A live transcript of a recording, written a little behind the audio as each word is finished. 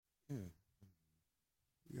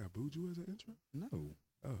got Buju as an intro? No.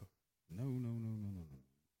 Oh. No.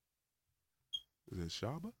 Is it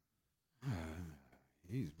Shaba?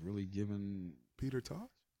 He's really giving. Peter Tosh?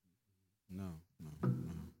 No.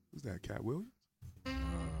 Who's that, Cat Williams? Man.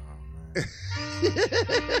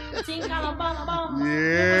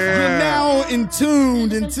 Yeah. You're now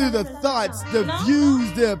tuned into the thoughts, the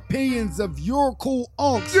views, the opinions of your cool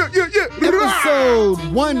unks. Yeah. Episode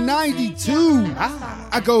 192.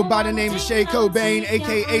 I go by the name of Shay Cobain,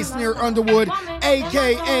 aka Sneer Underwood,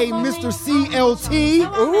 aka Mr. CLT.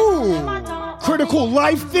 Ooh. Critical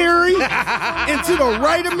Life Theory. And to the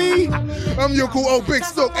right of me, I'm your cool old Big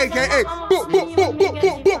Stoke, aka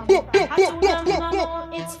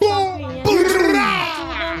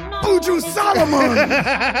Buju Solomon.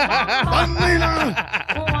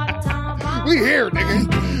 We here, nigga.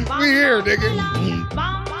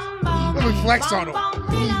 Let me flex on them.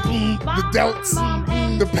 The delts,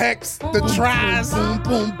 the pecs, the tries.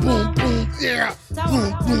 Yeah.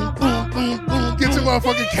 Get your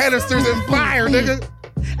motherfucking canisters and fire, nigga.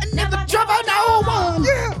 I never trouble no one.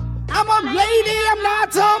 Yeah. I'm a lady, I'm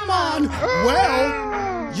not a man.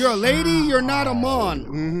 Well, you're a lady, you're not a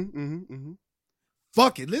man.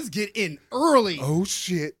 Fuck it, let's get in early. Oh,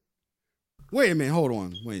 shit. Wait a minute, hold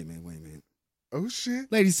on. Wait a minute. Oh,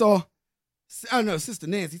 shit. Lady Saw. Oh no, Sister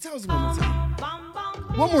Nancy, tell us one more time.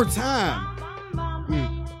 One more time.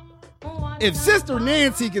 If Sister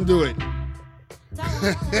Nancy can do it,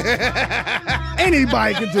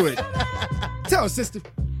 anybody can do it. Tell us, sister.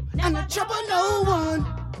 I'm not trouble no one.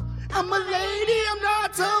 I'm a lady, I'm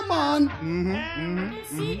not a man.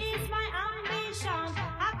 She is my ambition.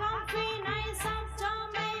 I come free nice of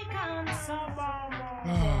Jamaican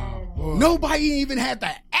suburban. Nobody even had to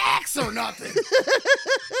ask or nothing.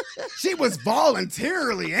 She was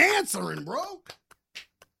voluntarily answering, bro.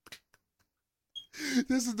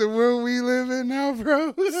 This is the world we live in now,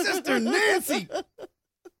 bro. Sister Nancy.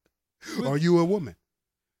 Are you a woman?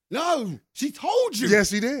 No, she told you. Yes,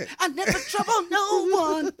 she did. I never trouble no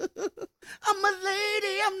one. I'm a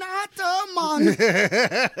lady, I'm not a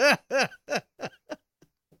man.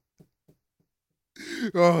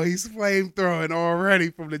 Oh, he's flamethrowing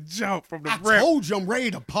already from the jump, from the I rip. told you I'm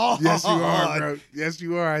ready to pause. Yes, you are, bro. Yes,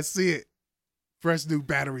 you are. I see it. Fresh new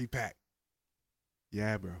battery pack.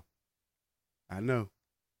 Yeah, bro. I know.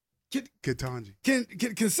 Ketanji.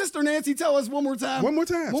 Can Sister Nancy tell us one more time? One more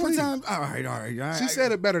time. One more please. time. All right. She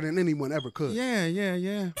said it better than anyone ever could. Yeah.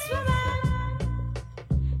 Never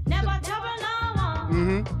trouble no one.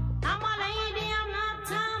 Mm-hmm. I'm a lady, I'm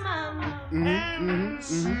not a man.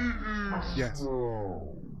 Yes.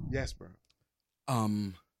 Yes, bro.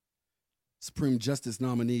 Supreme Justice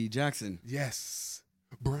nominee Jackson. Yes.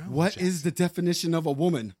 Brown. What is the definition of a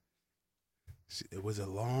woman? It was a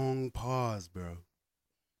long pause, bro.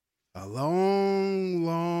 A long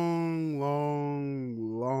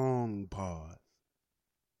pause.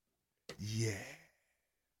 Yeah.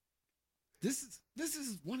 This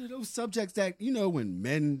is one of those subjects that, you know, when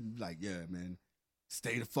men like, yeah, man,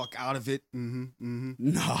 stay the fuck out of it.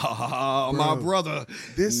 Nah, Bro, my brother.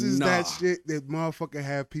 This is nah. that shit that motherfucker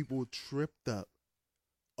have people tripped up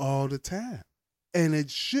all the time. And it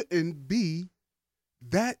shouldn't be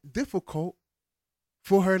that difficult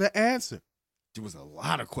for her to answer. There was a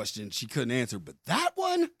lot of questions she couldn't answer, but that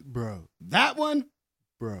one, Bro.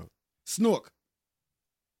 Snook.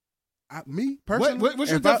 Me, personally.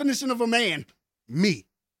 What's your definition of a man? Me.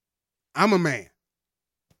 I'm a man.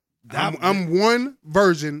 That- I'm one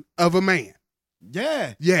version of a man.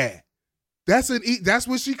 Yeah. Yeah. That's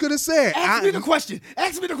what she could have said. Ask me the question.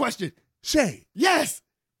 Shay, Yes.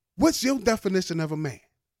 what's your definition of a man?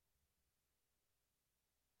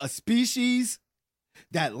 A species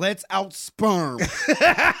that lets out sperm.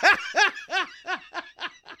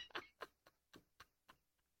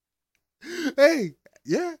 Hey,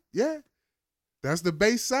 yeah. That's the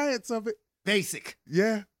base science of it. Basic.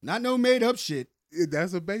 Yeah, Not no made up shit.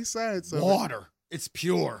 that's a base science of it. Water. It's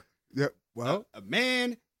pure. Yeah, well, A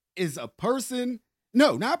man is a person.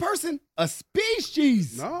 No, not a person. A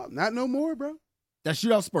species no, not no more, bro. that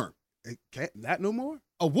shoot out sperm. It can't, not no more.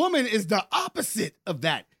 A woman is the opposite of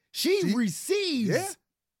that. She receives Yeah.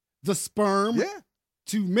 the sperm Yeah,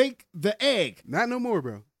 to make the egg. not no more,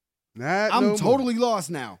 bro. Not I'm no more. totally lost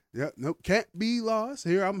now. Yeah, no, can't be lost.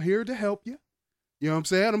 I'm here to help you. You know what I'm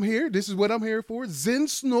saying? I'm here. This is what I'm here for. Zen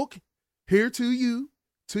Snook, here to you,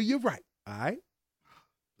 to your right. All right?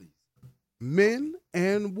 Please. Men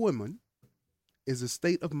and women is a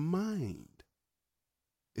state of mind.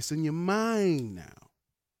 It's in your mind now.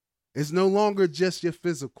 It's no longer just your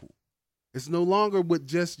physical. It's no longer what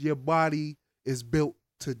just your body is built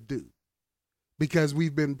to do. Because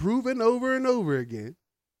we've been proven over and over again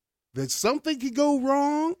that something could go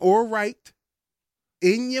wrong or right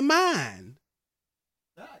in your mind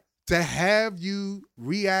to have you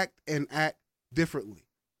react and act differently.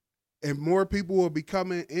 And more people will be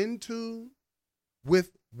coming in tune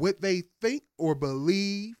with what they think or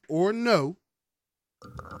believe or know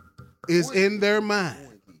is in their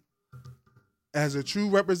mind as a true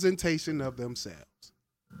representation of themselves.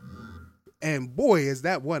 And boy, is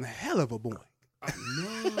that one hell of a boy. I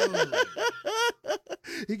know.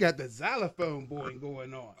 He got the xylophone boy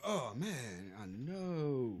going on. Oh, man, I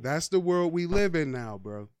know. That's the world we live in now,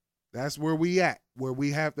 bro. That's where we at, where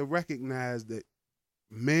we have to recognize that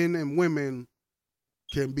men and women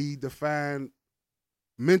can be defined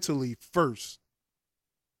mentally first,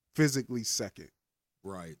 physically second.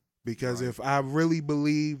 Right. Because Right. if I really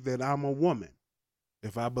believe that I'm a woman,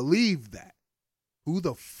 if I believe that, who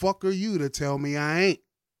the fuck are you to tell me I ain't?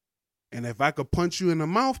 And if I could punch you in the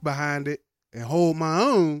mouth behind it and hold my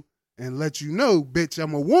own and let you know, bitch,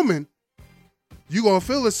 I'm a woman, you gonna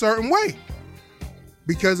feel a certain way.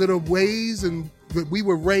 Because of the ways and that we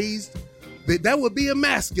were raised, that would be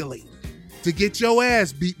emasculating to get your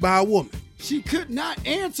ass beat by a woman. She could not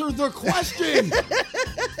answer the question.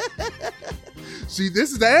 See,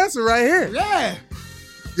 this is the answer right here. Yeah.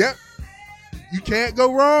 Yep. You can't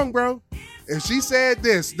go wrong, bro. If she said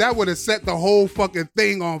this, that would have set the whole fucking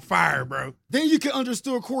thing on fire, bro. Then you could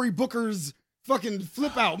understand Cory Booker's fucking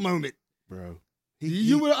flip out moment. Bro.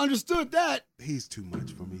 You would have understood that. He's too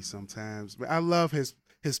much for me sometimes. But I love his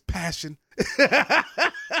passion.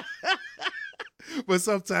 But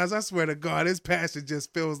sometimes I swear to God, his passion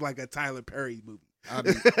just feels like a Tyler Perry movie. I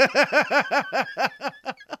mean,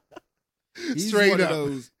 he's Straight one up. of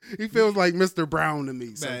those. He feels like Mr. Brown to me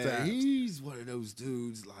Man, sometimes. he's one of those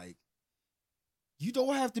dudes like, you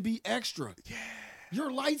don't have to be extra. Yeah.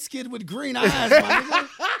 You're light skinned with green eyes, my nigga.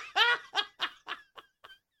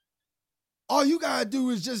 All you gotta do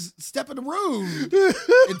is just step in the room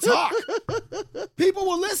and talk. People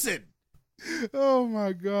will listen. Oh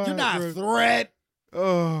my God. You're not bro. a threat.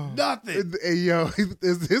 Oh. Nothing. Hey, yo,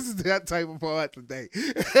 this is that type of part today.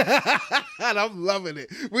 And I'm loving it.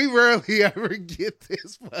 We rarely ever get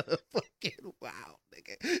this motherfucking wow,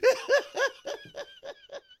 nigga.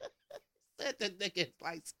 Said the nigga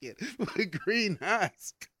light skin with green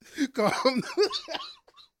eyes. Calm.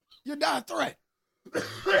 You're not a threat.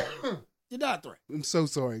 You're not a threat. I'm so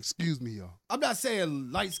sorry. Excuse me, y'all. I'm not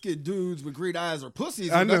saying light skinned dudes with green eyes are pussies.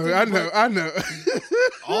 or I know, nothing, I but know.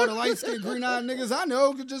 all the light skinned green eyed niggas I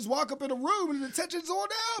know could just walk up in a room and the attention's on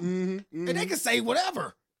them. Mm-hmm, And they can say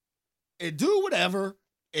whatever and do whatever,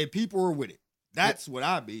 and people are with it. That's what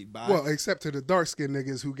I mean by well, except to the dark skinned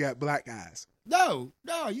niggas who got black eyes. no,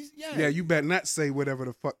 Yeah, you better not say whatever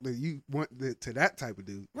the fuck that you want to that type of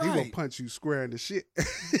dude. He gonna Right. punch you square in the shit.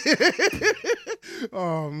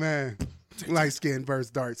 Oh man, light skin versus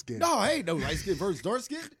dark skin. No, ain't no light skin versus dark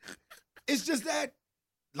skin. It's just that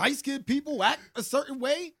light skinned people act a certain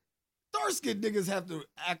way. Dark skinned niggas have to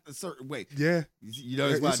act a certain way. Yeah, You know,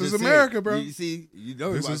 that's why I this just is said. America, bro. You see, you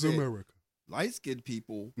know, this is America. Light skinned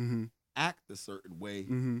people Mm-hmm. act a certain way.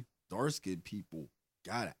 Mm-hmm. Dark skinned people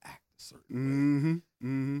gotta act a certain way. Mm-hmm.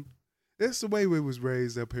 Mm-hmm. That's the way we was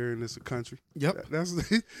raised up here in this country. Yep. That's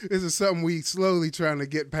this is something we slowly trying to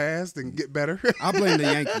get past and get better. I blame the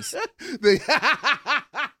Yankees.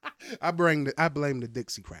 I blame the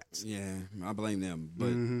Dixiecrats. Yeah, I blame them. But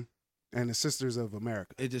Mhm. And the Sisters of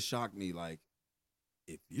America. it just shocked me. Like,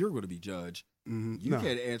 if you're going to be judged, Mhm. you No.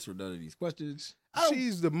 can't answer none of these questions.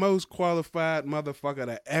 She's the most qualified motherfucker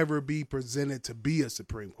to ever be presented to be a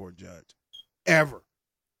Supreme Court judge. Ever.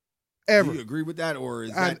 Do Ever. you agree with that, or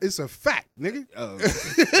is that? It's a fact, nigga. Oh,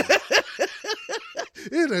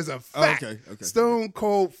 It is a fact. okay. Stone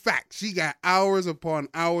cold fact. She got hours upon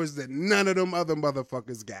hours that none of them other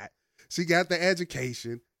motherfuckers got. She got the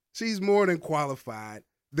education. She's more than qualified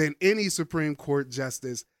than any Supreme Court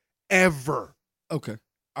justice ever. Okay,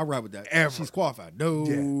 I'll ride with that. Ever. She's qualified. No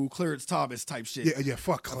Yeah. Clarence Thomas type shit. Yeah,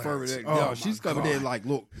 fuck Clarence. Affirmative. Oh, No, my she's coming in God. like,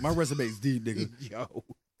 look, my resume's deep, nigga. Yo,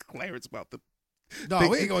 Clarence about to. No,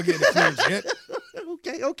 we ain't gonna get into Clarence yet.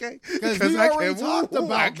 Okay. Because we already talked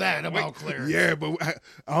about that, about Clarence. Yeah, but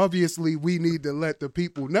obviously we need to let the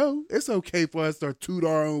people know it's okay for us to toot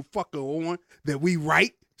our own fucker on that we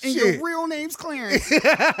right. And Shit. your real name's Clarence.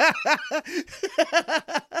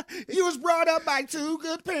 You was brought up by two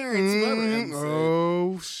good parents.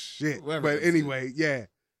 Oh shit! Whatever But it said. anyway, yeah,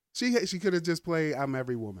 she could have just played "I'm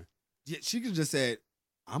Every Woman." Yeah, she could just said,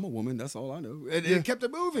 I'm a woman, that's all I know. And Yeah. it kept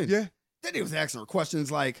it moving. Yeah, Then he was asking her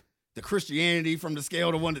questions like the Christianity from the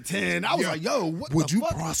scale of 1 to 10. I was Yeah. like, yo, what would the you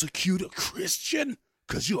fuck? prosecute a Christian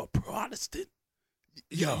because you're a Protestant?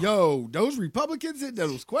 Yo, those Republicans and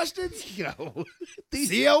those questions, Yo,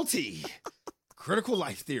 CLT, critical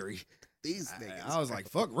life theory. these niggas. I was like,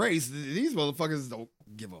 fuck race. These motherfuckers don't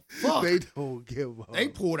give a fuck. They don't give a They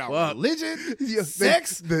pulled out fuck. religion, Yeah,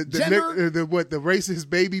 sex, gender. the racist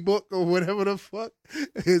baby book or whatever the fuck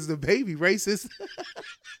is the baby racist.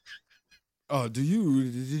 Did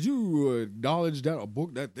you acknowledge that a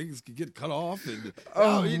book that things could get cut off? And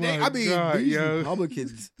Oh, these my God, these yo.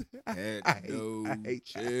 Republicans had I no hate-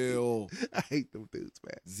 chill, I hate them dudes,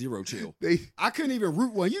 man. zero chill. They I couldn't even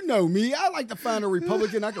root one. You know me. I like to find a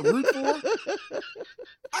Republican I can root for.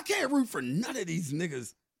 I can't root for none of these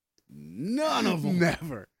niggas. None of them.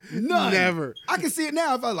 never, None. never. I can see it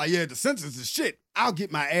now. If I was like, yeah, the census is shit, I'll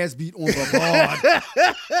get my ass beat on the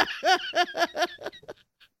board.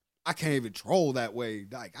 I can't even troll that way.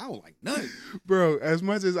 Like, I don't like none. Bro, as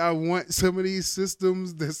much as I want some of these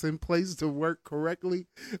systems that's in place to work correctly,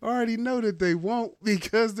 I already know that they won't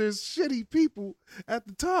because there's shitty people at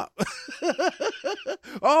the top.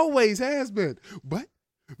 Always has been. But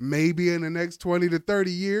maybe in the next 20 to 30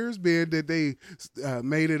 years, being that they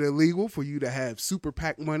made it illegal for you to have super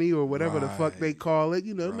PAC money or whatever the fuck they Right. call it,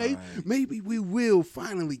 you know, Right. maybe we will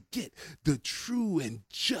finally get the true and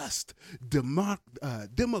just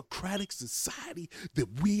democratic society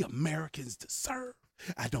that we Americans deserve.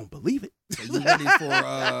 I don't believe it.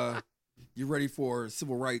 So you ready for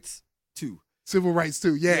civil rights too? Civil rights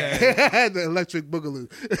too, yeah. The electric boogaloo.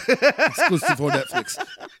 Exclusive on Netflix.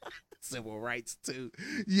 Civil rights too.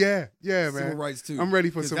 Yeah, man. Civil rights too. I'm ready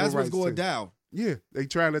for 'Cause civil that's rights what's going too. down. Yeah, they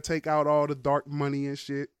trying to take out all the dark money and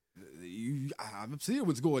shit. I'm seeing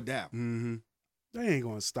what's going down. Mm-hmm. They ain't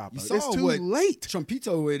gonna stop You us. saw It's too what- late.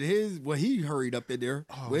 Trumpito and he hurried up in there.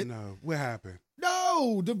 Oh with. no, what happened?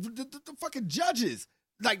 No, the fucking judges.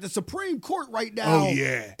 Like the Supreme Court right now Oh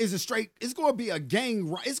yeah. is it's going to be a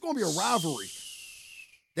gang, it's going to be a rivalry.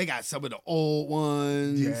 They got some of the old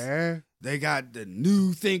ones. Yeah. They got the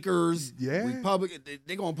new thinkers. Yeah. Republican.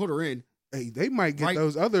 They're going to put her in. Hey, they might get Right.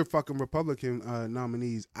 those other fucking Republican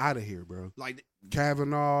nominees out of here, bro. Like,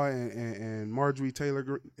 Kavanaugh and Marjorie Taylor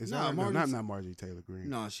Greene. Is No, that her? No, Marjorie's- not Marjorie Taylor Greene.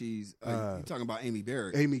 no, she's, Uh, you're talking about Amy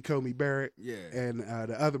Barrett. Amy Comey Barrett Yeah. and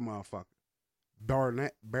the other motherfucker,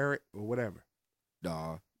 Barrett or whatever.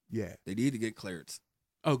 Nah, Yeah. they need to get clearance.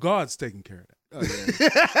 Oh, God's taking care of that. Oh,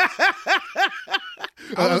 yeah.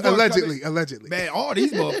 I was gonna Allegedly. Man, all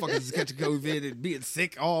these motherfuckers is catching COVID and being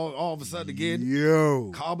sick all of a sudden again.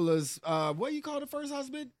 Yo. Cobbler's, what do you call the first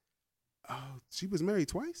husband? Oh, she was married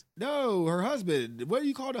twice? No, her husband. What do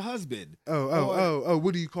you call the husband? Oh,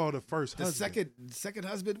 what do you call the first The husband? second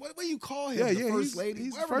husband. What do you call him? Yeah, the yeah, first lady.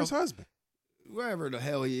 he's the Whatever first husband. wherever the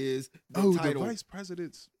hell he is. The Oh, title, the vice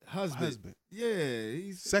president's husband. husband. Yeah,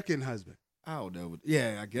 he's. Second husband. I don't know. Yeah,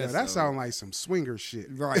 I Yeah, guess that so. sounds like some swinger shit.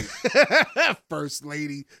 Right. First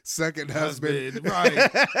lady, second husband. Right.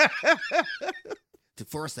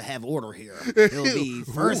 For us to have order here, it'll be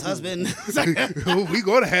first husband. We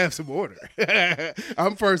gonna have some order.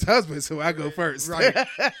 I'm first husband, so I go first. Right.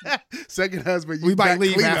 Second husband, you We might back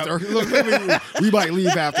leave clean up. after. Look, we might leave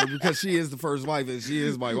after because she is the first wife and she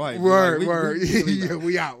is my wife. Word, Like, word. we leave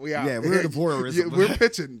Yeah, we out. Yeah, we're the voyeurism. Yeah, we're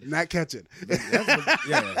pitching, not catching.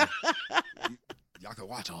 yeah. Y'all can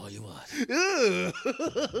watch all you want,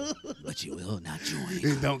 Ugh. but you will not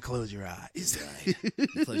join. Don't close your eyes.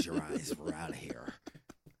 You close your eyes. We're out of here.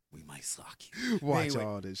 We might sock you. Watch Anyway.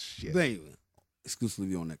 all this shit. But anyway,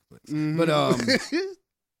 exclusively on Netflix. Mhm. But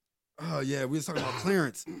oh yeah, we was talking about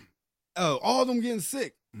clearance. Oh, all of them getting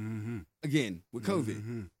sick Mhm. again with COVID.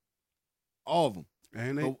 Mhm. All of them.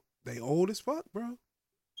 And But- they old as fuck, bro.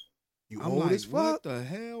 You I'm old like, as fuck. what the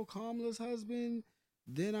hell? Kamala's husband.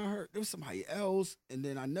 Then I heard there was somebody else, and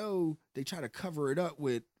then I know they try to cover it up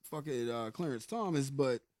with fucking Clarence Thomas,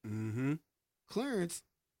 but Mm-hmm. Clarence,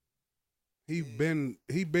 He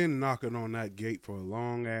been knocking on that gate for a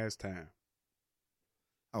long ass time.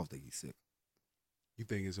 I don't think he's sick. You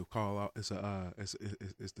think it's a call out?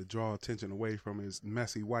 It's to draw attention away from his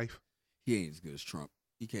messy wife. He ain't as good as Trump.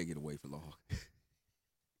 He can't get away for long.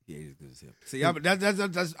 He ain't as good as him. See, I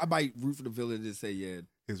might root for the villain and say, yeah,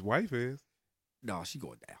 His wife is. no, she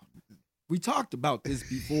going down. We talked about this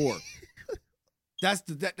before. That's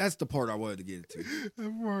the part I wanted to get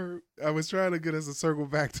into. I was trying to get us to circle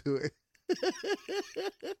back to it.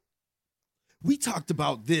 We talked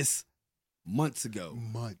about this months ago.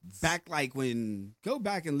 Months. Back go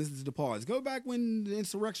back and listen to the pause. Go back when the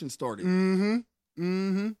insurrection started. Mm-hmm.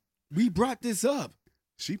 Mm-hmm. We brought this up.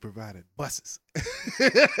 She provided buses.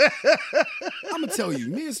 I'm gonna tell you,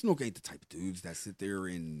 me and Snook ain't the type of dudes that sit there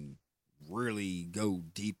and really go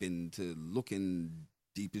deep into looking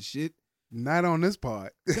deep as shit. Not on this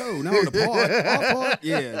pod. No, not on the pod. Our pod,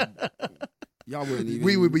 yeah. Y'all wouldn't even.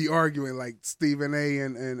 We would be arguing like Stephen A.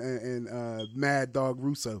 and Mad Dog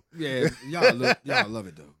Russo. Yeah, y'all love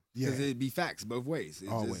it though. Yeah. Because it'd be facts both ways.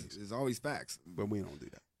 Always. It's always facts. But we don't do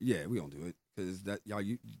that. Yeah, we don't do it because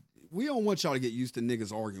we don't want y'all to get used to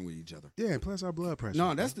niggas arguing with each other. Yeah, and plus our blood pressure.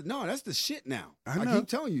 No, that's the shit now. I know. keep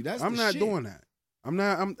telling you that's. I'm the not shit. doing that.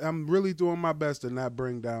 I'm really doing my best to not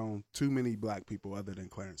bring down too many black people other than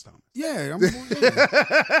Clarence Thomas. Yeah,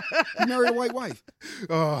 he married a white wife.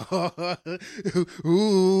 Oh,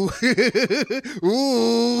 ooh,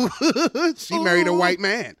 ooh. She married a white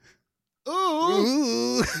man. Ooh.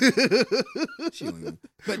 Ooh. She don't even-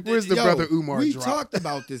 But Where's the brother Umar We drop? talked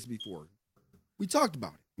about this before. We talked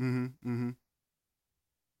about it. Mm-hmm. Mm-hmm.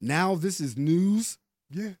 Now this is news.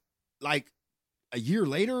 Yeah. Like a year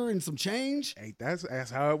later and some change. Hey, that's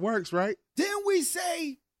how it works, right? Didn't we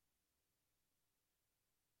say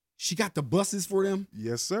she got the buses for them?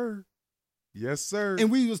 Yes, sir. Yes, sir.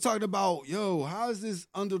 And we was talking about, yo, how is this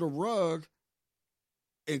under the rug?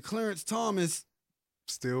 And Clarence Thomas,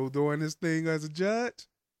 Still doing his thing as a judge.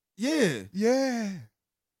 yeah. Yeah.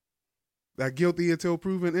 That guilty until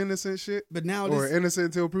proven innocent shit. But now Or this, innocent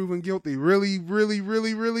until proven guilty really, really,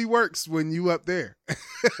 really, really works when you up there.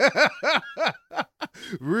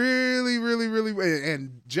 Really, really, really.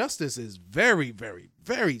 And justice is very, very,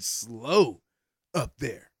 very slow up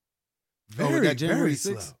there. Very, we got January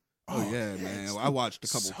very 6th? slow. oh yeah, man. it's I watched a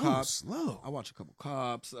couple so cops. slow. I watched a couple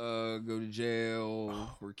cops go to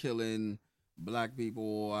jail for killing black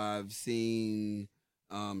people. I've seen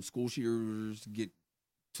school shooters get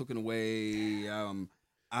taken away. I've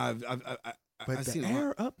But the seen a lot.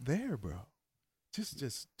 air up there, bro,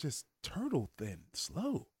 just turtle thin,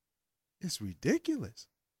 slow. It's ridiculous.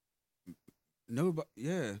 Nobody,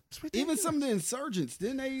 yeah. It's ridiculous. Even some of the insurgents,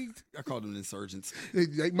 didn't they? I called them insurgents.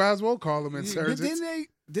 They might as well call them But insurgents.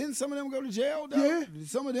 didn't some of them go to jail? Though? Yeah.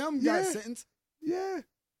 Some of them Yeah. got sentenced. Yeah.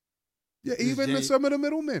 Yeah, This even Jay- some of the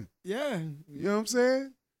middlemen. Yeah. You know what I'm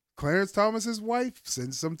saying? Clarence Thomas's wife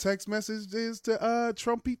sends some text messages to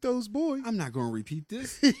Trumpito's boy. I'm not going to repeat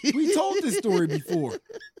this. We told this story before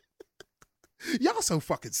Y'all so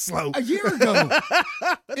fucking slow. a year ago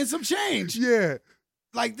and some change. Yeah.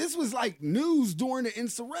 Like this was like news during the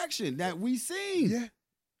insurrection that we seen. Yeah.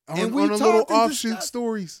 And we on a little talked and offshoot discussed-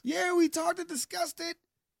 stories. Yeah, we talked and discussed it.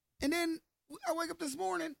 And then I wake up this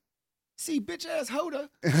morning, see bitch ass Hoda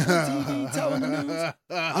on TV telling the news.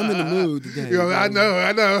 I'm in the mood today. Yo, I bro. know.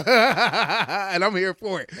 And I'm here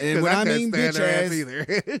for it. And 'Cause when I can't mean stand bitch her ass-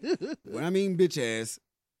 either. When I mean bitch ass,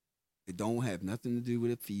 it don't have nothing to do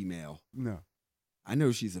with a female. No. I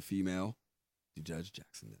know she's a female. To Judge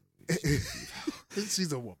Jackson. She's a female.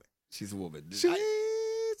 She's a woman. She's a woman. She's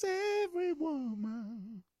every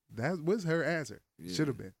woman. That was her answer. Yeah. Should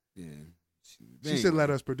have been. Yeah. She should let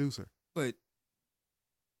us produce her. But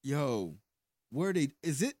yo, do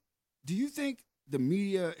you think the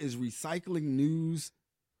media is recycling news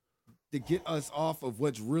to get us off of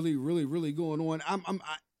what's really, really, really going on?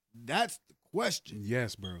 That's the question.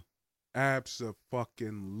 Yes, bro.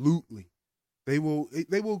 Abso-fucking-lutely. They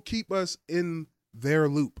will keep us in their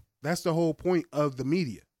loop. That's the whole point of the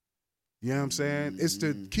media. You know what I'm saying? It's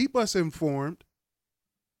to keep us informed,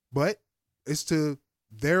 but it's to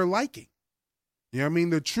their liking. You know what I mean?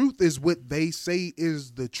 The truth is what they say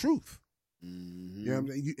is the truth. You know what I'm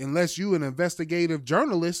saying? Unless you an investigative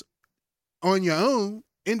journalist on your own,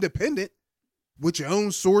 independent, with your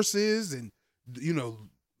own sources and, you know,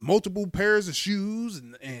 multiple pairs of shoes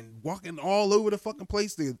and walking all over the fucking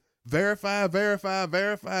place to verify.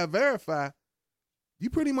 You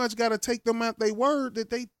pretty much got to take them at their word that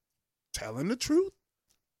they telling the truth.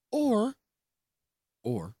 Or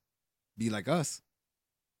be like us.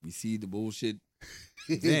 We see the bullshit,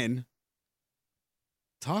 then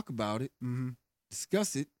talk about it,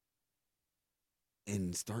 discuss it,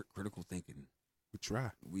 and start critical thinking. We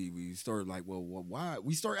try. We start like, well, why?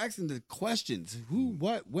 We start asking the questions: who,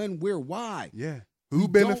 what, when, where, why? Yeah. We Who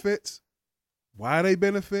benefits? Why they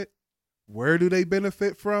benefit? Where do they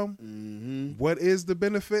benefit from? Mm-hmm. What is the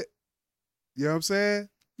benefit? You know what I'm saying?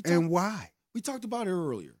 And why? We talked about it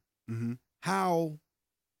earlier. Mm-hmm. How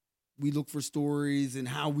we look for stories and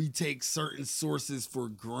how we take certain sources for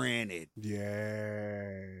granted.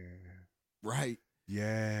 Yeah. Right.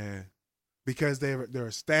 Yeah. Because they're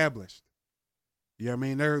established. You know what I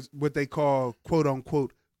mean? They're what they call, quote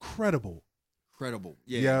unquote, credible. Credible.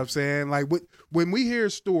 Yeah. Yeah. You know what I'm saying? Like when we hear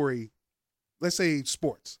a story, let's say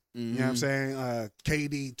sports, Mm-hmm. you know what I'm saying?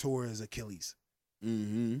 KD tore his Achilles.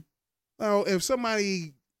 Mm-hmm. Now,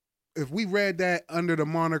 if we read that under the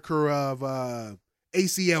moniker of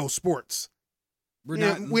ACL Sports, We're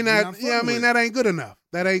Yeah, not. we're not. Yeah, I fucking mean with that ain't good enough.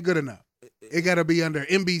 That ain't good enough. It got to be under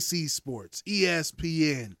NBC Sports,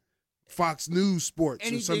 ESPN, Fox News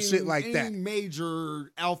Sports, or some shit like any that.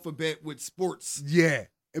 major alphabet with sports, Yeah,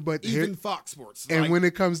 but even here, Fox Sports. and Like, when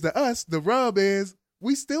it comes to us, the rub is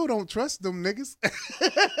we still don't trust them niggas.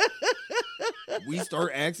 we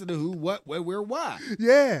start asking the who, what, where, why.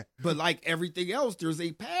 Yeah. But like everything else, there's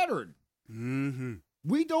a pattern. Mm-hmm.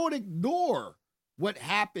 We don't ignore what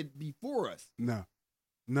happened before us No.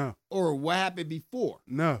 or what happened before.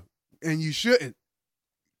 No, and you shouldn't.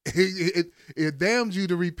 It damns you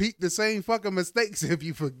to repeat the same fucking mistakes if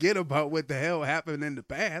you forget about what the hell happened in the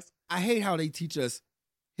past. I hate how they teach us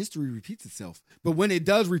history repeats itself. But when it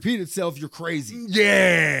does repeat itself, you're crazy.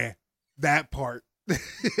 Yeah, that part.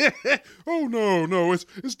 Oh no, it's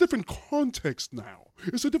different context now.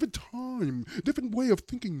 It's a different time, different way of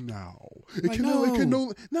thinking now.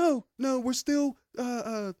 No. We're still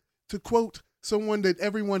to quote someone that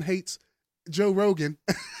everyone hates, Joe Rogan.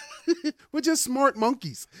 We're just smart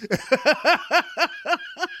monkeys.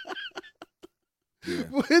 Yeah. You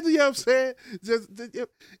know what I'm saying?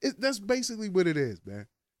 That's basically what it is, man.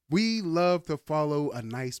 We love to follow a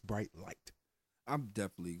nice bright light. I'm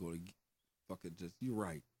definitely going to fucking just, you're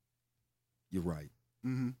right. You're right.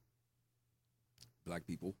 Mm-hmm. Black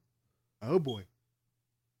people, Oh boy.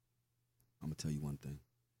 I'm going to tell you one thing.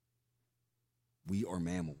 We are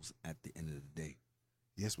mammals at the end of the day.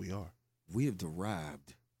 Yes, we are. We have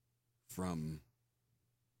derived from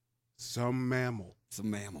Some mammal. some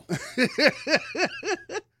mammal.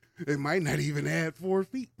 It might not even add 4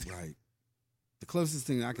 feet. Right. The closest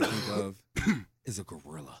thing I can think of is a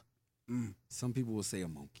gorilla. Mm. Some people will say a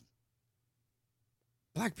monkey.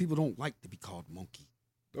 Black people don't like to be called monkey.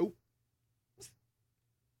 Nope.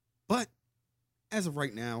 But as of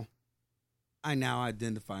right now, I now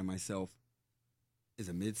identify myself as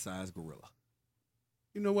a mid-sized gorilla.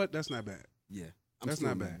 You know what? That's not bad. Yeah. That's still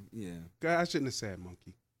not me. bad. Yeah. God, I shouldn't have said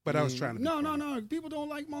monkey, but I was trying to be No. funny. People don't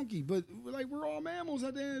like monkey, but like we're all mammals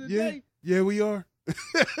at the end of the Yeah. day. Yeah, we are.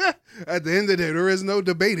 At the end of the day, there is no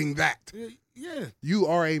debating that. Yeah. You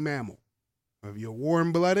are a mammal. If you're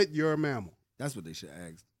warm-blooded, you're a mammal. That's what they should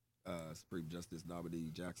ask Supreme Justice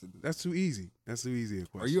Nominee Jackson. That's too easy. That's too easy a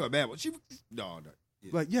question. Are you a mammal? No. Yeah.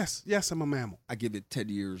 Like, yes, I'm a mammal. I give it 10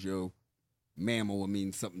 years, yo. Mammal will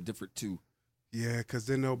mean something different too. Yeah, because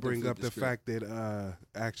then they'll bring Definitely up the fact that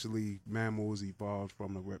actually mammals evolved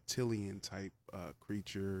from a reptilian type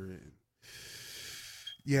creature. And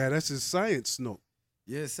yeah, that's his science snook.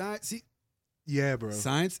 Yeah, science. See, Yeah, bro.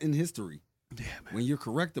 science and history. Yeah, man. When you're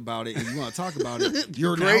correct about it and you want to talk about it,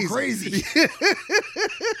 you're now crazy.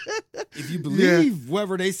 If you believe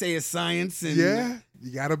whatever they say is science, and Yeah,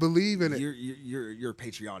 you gotta believe in it. you're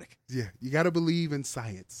patriotic. Yeah, you gotta believe in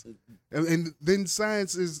science, and then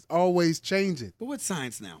science is always changing. But what's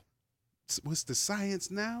science now? What's the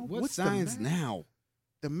science now? What's the science math? now?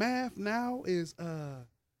 The math now is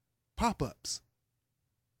pop-ups,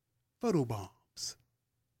 photobombs.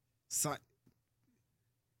 Sci-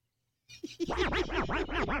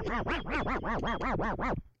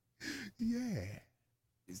 Yeah.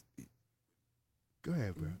 Go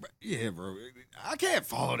ahead, bro. yeah, bro. I can't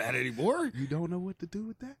follow that anymore. You don't know what to do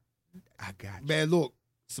with that? I got you. Man, look,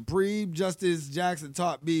 Supreme Justice Jackson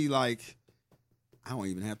taught me, like, I don't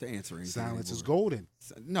even have to answer anything. Silence is anymore. golden.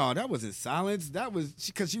 No, that wasn't silence. That was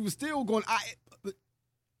because she was still going.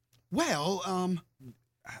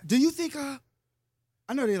 Do you think? I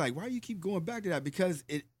know they're like, why do you keep going back to that? Because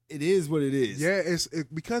it is what it is. Yeah,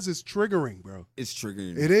 because it's triggering, bro. It's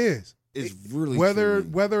triggering. It is. It's really whether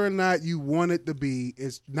triggering. or not you want it to be.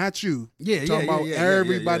 It's not you. Yeah, Talking about yeah,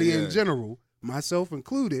 everybody yeah. in general, myself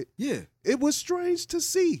included. Yeah, It was strange to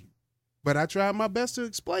see, but I tried my best to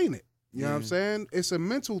explain it. You know what I'm Yeah. saying? It's a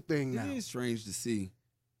mental thing it now. is strange to see.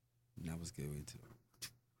 And I was going into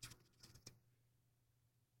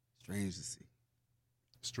strange to see.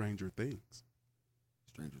 Stranger Things.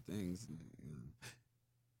 Stranger Things.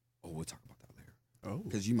 Oh, we'll talk about that later Oh,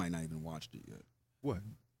 because you might not even watched it yet. what?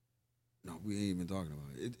 No, we ain't even talking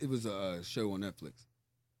about it. It was a show on Netflix.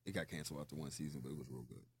 It got canceled after one season, but it was real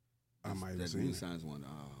good. I might have that seen New it. Science one.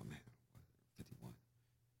 Oh man, 51,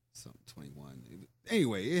 something 21.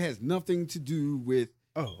 Anyway, it has nothing to do with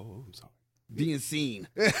Oh, I'm sorry. being seen.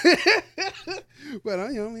 But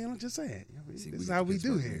I'm just saying. See, This is got how the we do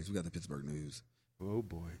Pittsburgh here. News. We got the Pittsburgh News. Oh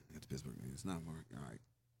boy. We got the Pittsburgh News. Not more. All right.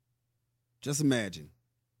 Just imagine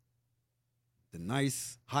the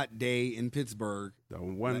nice hot day in Pittsburgh. The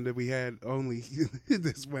one that we had only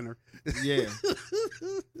this winter. Yeah.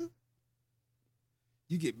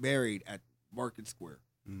 You get married at Market Square.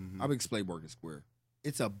 Mhm. I'll explain Market Square.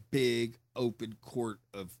 It's a big open court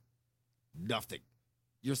of nothing.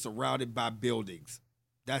 you're surrounded by buildings.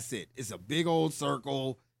 That's it. It's a big old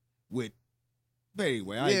circle with, but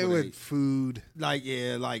anyway, I ain't Yeah, gonna- with food.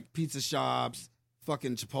 like pizza shops,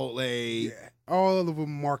 fucking Chipotle, Yeah, all of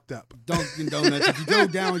them marked up. Dunkin' Donuts. If you go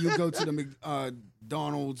down, you go to the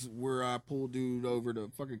McDonald's where I pulled dude over the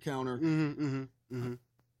fucking counter.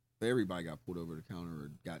 Everybody got pulled over the counter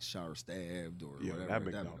or got shot or stabbed or Yeah, whatever. that at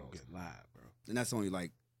McDonald's get live, bro. And that's only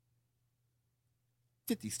like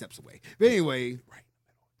 50 steps away. But anyway, Right in the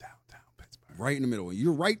middle of downtown Pittsburgh. right in the middle.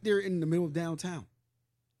 You're right there in the middle of downtown.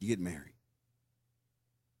 You get married.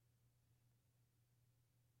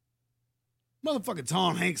 Motherfucking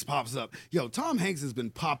Tom Hanks pops up. Yo, Tom Hanks has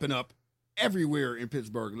been popping up everywhere in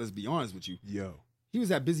Pittsburgh. Let's be honest with you. Yo, He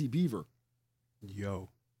was at Busy Beaver.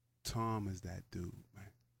 Tom is that dude, man.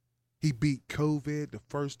 He beat COVID, the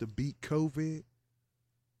first to beat COVID.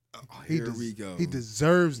 Here we go. He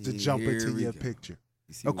deserves to jump Here into we your go. picture.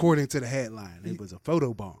 You see what- According to the headline, it was a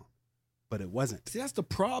photo bomb, but it wasn't. See, that's the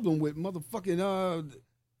problem with motherfucking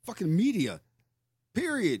fucking media.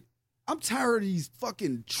 Period. I'm tired of these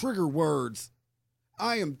fucking trigger words.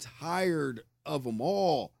 I am tired of them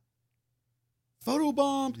all.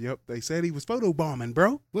 Photobombed? Yep, they said he was photo bombing,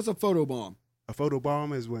 bro. What's a photobomb? A photo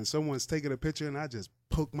bomb is when someone's taking a picture and I just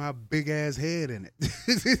poke my big ass head in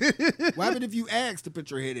it. What happened if you asked to put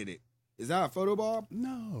your head in it? Is that a photobomb?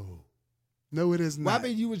 No, it is What not.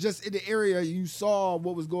 happened if you was just in the area, you saw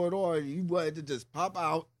what was going on, and you wanted to just pop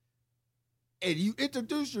out and you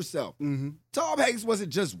introduced yourself? Mm-hmm. Tom Hanks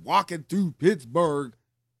wasn't just walking through Pittsburgh,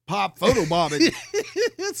 pop photobombing.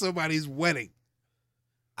 Somebody's wedding.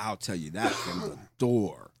 I'll tell you that from the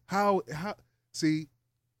door. How see,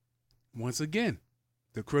 once again,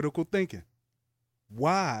 the critical thinking.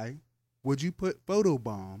 Why would you put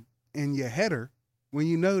photobomb in your header when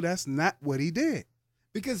you know that's not what he did?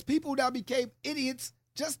 Because people now became idiots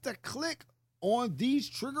just to click on these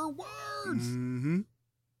trigger words. Mm-hmm.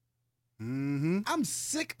 Mm-hmm. I'm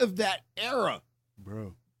sick of that era.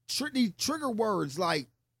 Bro. These trigger words, like,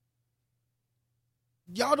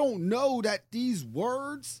 y'all don't know that these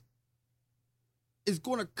words is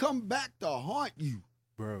going to come back to haunt you.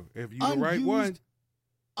 Bro, if you the right one.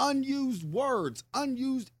 Unused words,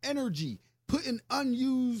 unused energy, putting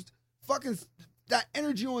unused fucking that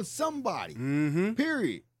energy on somebody. Mm-hmm.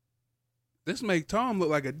 Period. This make Tom look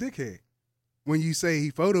like a dickhead. When you say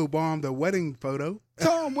he photobombed a wedding photo.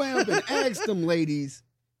 Tom went up and asked them ladies,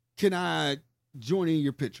 can I join in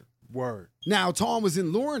your picture? Word. Now, Tom was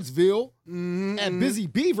in Lawrenceville Mm-hmm. at Busy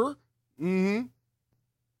Beaver. Mm-hmm.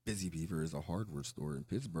 Busy Beaver is a hardware store in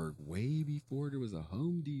Pittsburgh way before there was a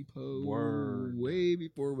Home Depot. Word. Way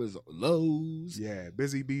before it was Lowe's. Yeah,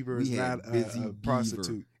 Busy Beaver We is had not Busy a Beaver,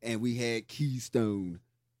 prostitute. And we had Keystone.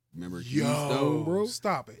 Remember Yo, Keystone, bro?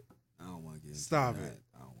 stop it. I don't want to get into Stop that. it.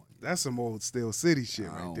 I don't want to get That's some old Steel City shit I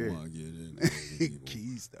right don't there. want to get into it.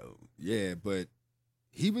 Keystone. Yeah, but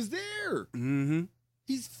he was there. Mm-hmm.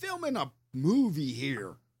 He's filming a movie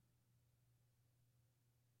here.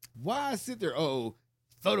 Why sit there,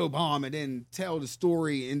 photobomb, and then tell the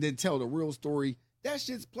story and then tell the real story? That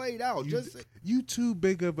shit's played out. You too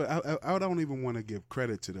big of a. I don't even want to give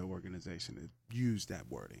credit to the organization that used that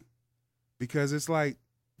wording, because it's like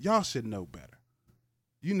y'all should know better.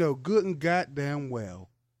 You know good and goddamn well,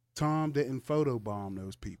 Tom didn't photobomb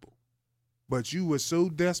those people, but you were so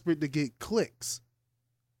desperate to get clicks,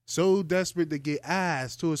 so desperate to get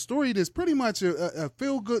eyes to a story that's pretty much a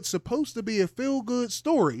feel good, supposed to be a feel good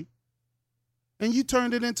story, and you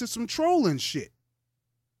turned it into some trolling shit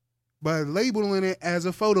by labeling it as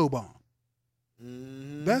a photobomb.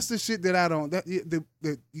 Mm-hmm. That's the shit that I don't. That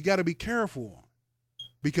you got to be careful on,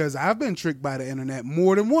 because I've been tricked by the internet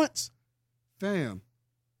more than once. Fam.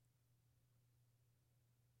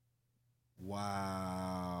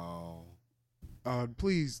 Wow.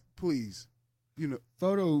 Please, you know.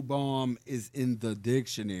 Photobomb is in the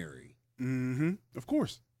dictionary. Mm-hmm. Of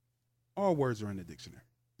course, all words are in the dictionary.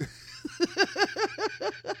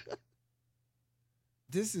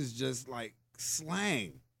 This is just like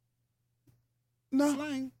slang. No,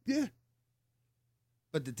 Slang. yeah,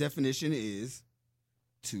 But the definition is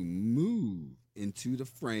to move into the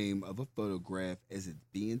frame of a photograph as it's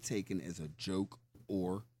being taken as a joke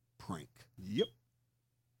or prank. yep.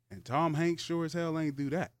 And Tom Hanks sure as hell ain't do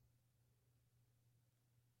that.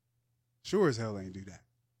 Sure as hell ain't do that.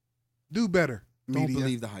 Do better, Don't media.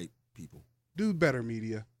 believe the hype, people. Do better,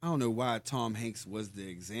 media. I don't know why Tom Hanks was the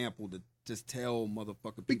example to just tell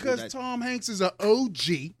motherfucker people Because that. Tom Hanks is an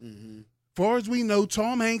OG. Mhm. Far as we know,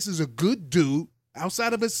 Tom Hanks is a good dude.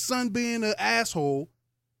 Outside of his son being an asshole,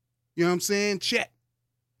 you know what I'm saying? Check.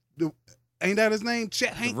 Ain't that his name? Chet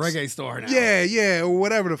The Hanks. reggae star now. Yeah, or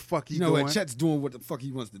whatever the fuck he You know doing. what? Chet's doing what the fuck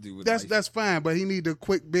he wants to do with That's life. that's fine, but he need to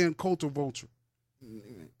quit being culture vulture.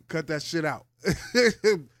 Cut that shit out.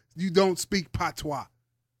 You don't speak patois.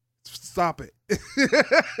 Stop it.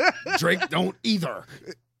 Drake don't either.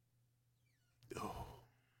 Oh,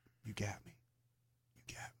 you got me.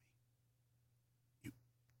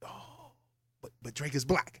 But Drake is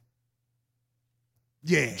black.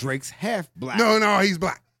 Yeah. Drake's half black. No, he's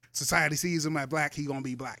black. Society sees him as black, he gonna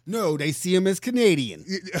be black. No, they see him as Canadian.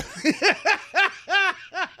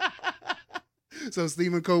 So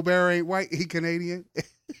Stephen Colbert ain't white, he Canadian.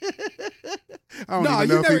 I don't No, even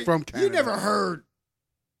know if he's from Canada. You never heard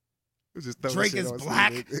Just throwing Drake shit is on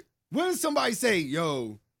black? Stephen. When does somebody say,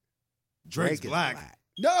 yo, Drake's Drake is black?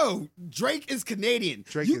 No, Drake is Canadian.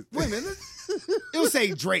 Drake You- is- Wait a minute. It'll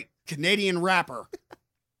say Drake, Canadian rapper.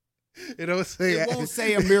 It don't say It won't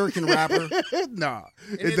say American rapper. No.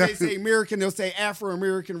 And It if they say doesn't. American, they'll say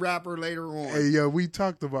Afro-American rapper later on. Hey, yo, we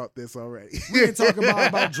talked about this already. We didn't talk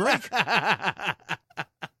about Drake.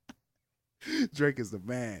 Drake is the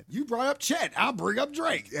man. You brought up Chet. I'll bring up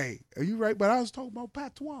Drake. Hey, are you right? But I was talking about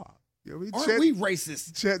patois. You know, Aren't we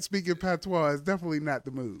racist? Chet speaking patois is definitely not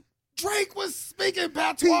the move. Drake was speaking He,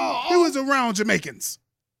 patois. he was around Jamaicans.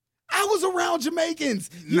 I was around Jamaicans.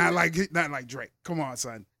 Not like Drake. Come on,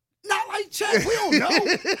 son. Not like Chet. We don't know.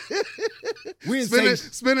 We didn't say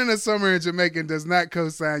Spending a summer in Jamaican does not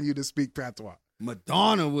co-sign you to speak patois.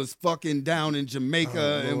 Madonna was fucking down in Jamaica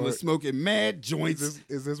Oh, and Lord. was smoking mad joints.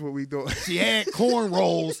 Is this what we doing? She had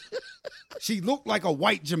cornrows. She looked like a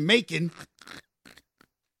white Jamaican.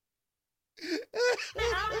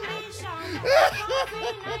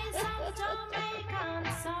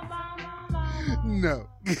 No.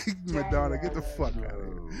 Madonna, get the fuck out of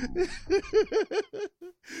here.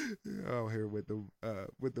 Oh, here with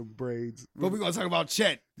the braids. But we're going to talk about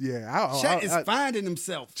Chet. Yeah. Chet is finding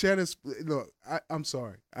himself. Chet is, look, I'm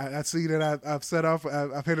sorry. I see that I've set off,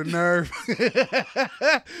 I've hit a nerve.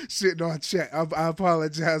 Shitting on Chet. I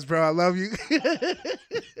apologize, bro. I love you.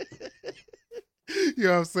 You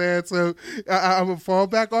know what I'm saying? So I'm going to fall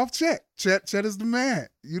back off Chet. Chet is the man.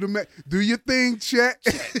 You the man. Do your thing, Chet.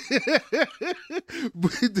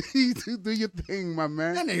 Do your thing, my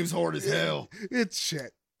man. That name's hard as hell. It's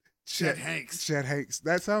Chet. Chet Hanks. Chet Hanks.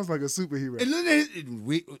 That sounds like a superhero. And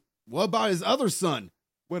then what about his other son,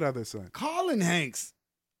 What other son? Colin Hanks?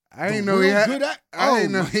 I The didn't know he real had. good I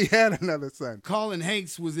didn't know my- he had another son. Colin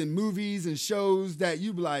Hanks was in movies and shows that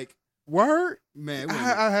you be like, Word. man, wait a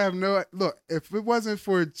minute. I have no look. If it wasn't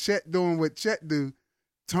for Chet doing what Chet do,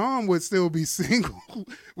 Tom would still be single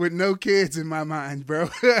with no kids in my mind, bro.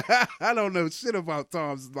 I don't know shit about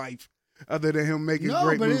Tom's life other than him making no,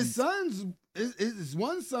 great but movies. his son's his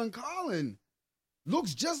one son, Colin,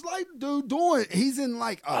 looks just like the dude doing. He's in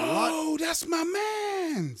like a lot. Oh, that's my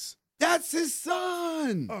man's. That's his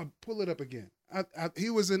son. Oh, pull it up again. He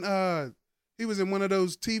was in one of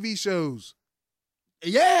those TV shows.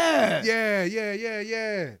 Yeah.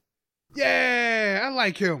 Yeah, I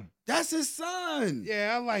like him. That's his son.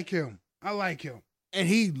 Yeah, I like him. And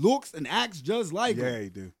he looks and acts just like Yeah, him. he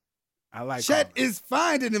do. I like Chet Colin. is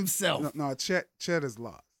finding himself. No, Chet is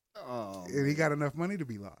lost. Oh, And he got enough money to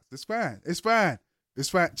be lost. It's fine.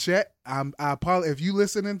 Chet, I apologize. If you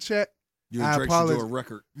listening, Chet, you I and Drake should do apologize. a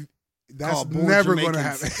record. that's Called Born never going to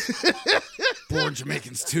Jamaicans. happen. Born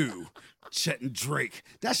Jamaicans 2. Chet and Drake.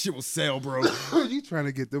 That shit will sell, bro. You trying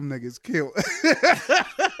to get them niggas killed.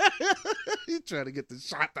 You trying to get the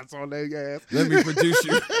shot that's on their ass. Let me produce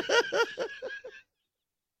you.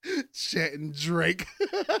 Chet and Drake.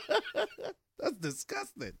 That's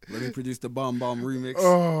disgusting. Let me produce the Bomb Bomb remix.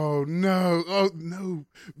 Oh no,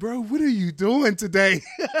 bro! What are you doing today?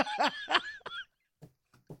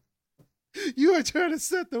 You are trying to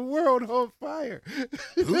set the world on fire.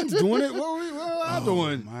 Who's doing it? What am I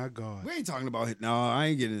doing? Oh my God! We ain't talking about it. No, I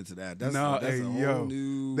ain't getting into that. That's, No, that's hey, a whole yo,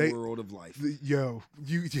 new they- world of life. Yo.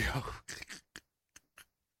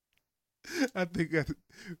 I think I'm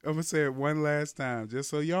gonna say it one last time, just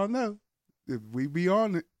so y'all know. If we be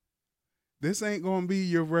on it, this ain't gonna be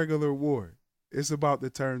your regular war. It's about to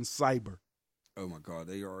turn cyber. Oh my God,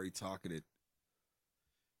 they already talking it.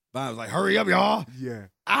 But I was like, hurry up, y'all. Yeah,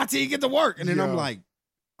 IT, get to work. And then Yo, I'm like,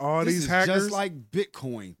 all this these is hackers, just like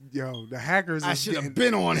Bitcoin. yo, the hackers. I is should have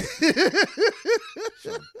getting- been on it.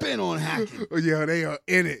 Should have been on hacking. Yo, they are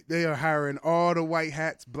in it. They are hiring all the white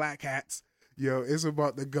hats, black hats. Yo, it's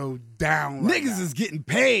about to go down. Right Niggas now. is getting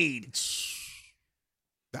paid.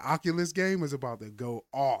 The Oculus game is about to go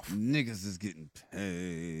off. Niggas is getting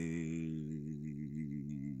paid.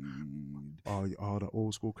 All the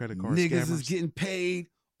old school credit card Niggas scammers. is getting paid.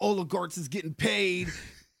 Oligarchs is getting paid.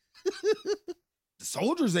 The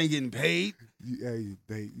soldiers ain't getting paid. Hey,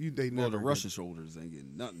 they Well, never the get- Russian soldiers ain't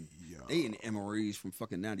getting nothing. Yo, They in MREs from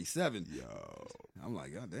fucking 97. yo, I'm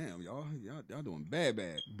like, God damn, y'all doing bad.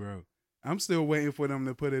 bro. I'm still waiting for them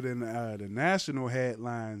to put it in the national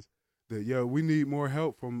headlines that we need more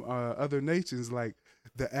help from other nations like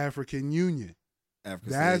the African Union.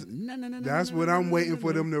 Africa That's- says, no. That's what I'm waiting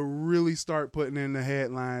for them to really start putting in the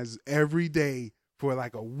headlines every day for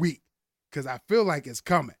like a week, because I feel like it's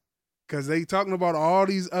coming. Because they talking about all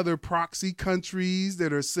these other proxy countries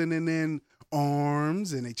that are sending in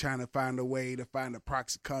arms, and they trying to find a way to find a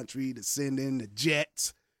proxy country to send in the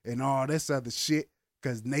jets and all this other shit.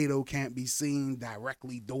 Because NATO can't be seen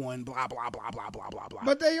directly doing blah blah blah blah blah blah blah.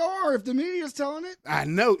 But they are if the media's telling it. I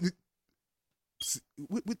know.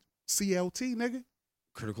 With CLT, nigga.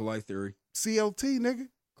 Critical light theory. CLT, nigga.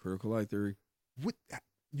 Critical light theory. What,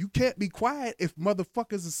 you can't be quiet if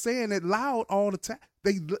motherfuckers are saying it loud all the time.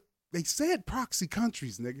 They said proxy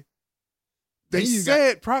countries, nigga. They Then you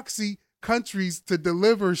said proxy countries to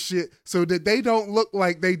deliver shit so that they don't look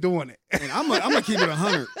like they doing it. And I'm gonna keep it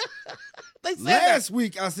 100. They said Last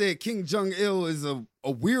week I said King Jong Il is a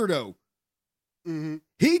weirdo. Mm-hmm.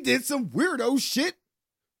 He did some weirdo shit.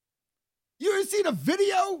 You didn't see the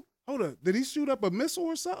video? Hold up, did he shoot up a missile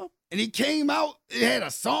or something? And he came out, it had a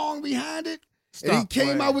song behind it. And he Stop came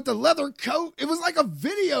playing. out with the leather coat. It was like a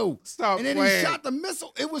video. Stop And then playing. he shot the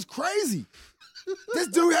missile. It was crazy. This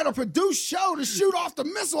dude had a produced show to shoot off the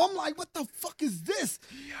missile. I'm like, what the fuck is this?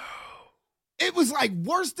 It was like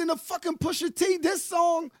worse than a fucking Pusha T diss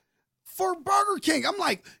song for Burger King. I'm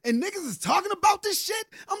like, and niggas is talking about this shit?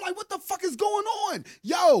 I'm like, what the fuck is going on?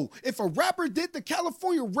 Yo, if a rapper did the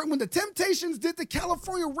when the Temptations did the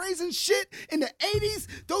California Raisin shit in the 80s,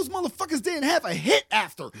 those motherfuckers didn't have a hit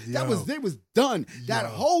after. They was done. That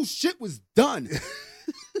whole shit was done.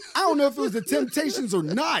 I don't know if it was the Temptations or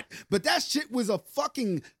not, but that shit was a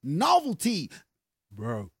fucking novelty.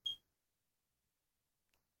 Bro.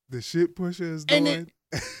 The shit Pusha is And doing.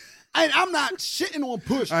 And I'm not shitting on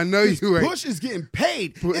Push. I know you ain't. Push is getting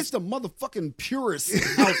paid. Push- It's the motherfucking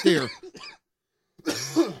purists out there.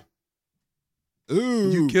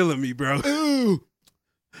 Ooh. You killing me, bro. Ooh.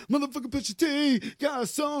 Motherfucking Pusha T got a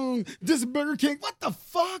song. This is Burger King. What the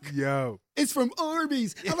fuck? Yo. It's from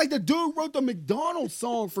Arby's. I like the dude wrote the McDonald's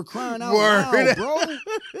song for crying out Word. loud, bro.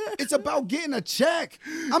 It's about getting a check.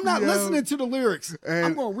 I'm not Yo. listening to the lyrics. I'm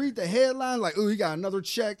And- going to read the headline like, ooh, he got another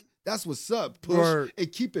check. That's what's up, Push. Word.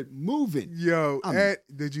 And keep it moving. Yo, I'm-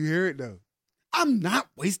 did you hear it though? I'm not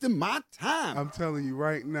wasting my time. I'm telling you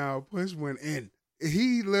right now, Push went in.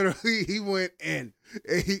 He literally went in.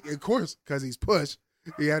 And of course, because he's Push,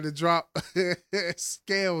 he had to drop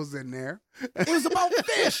scales in there. It was about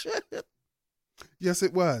fish. Yes,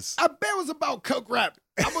 it was. I bet it was about coke rap.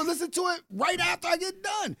 I'm gonna listen to it right after I get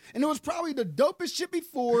done. And it was probably the dopest shit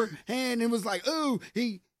before. And it was like, ooh,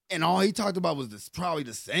 and all he talked about was probably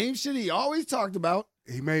the same shit he always talked about.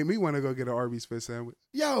 He made me want to go get an Arby's fish sandwich.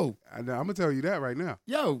 Yo, I'm gonna tell you that right now.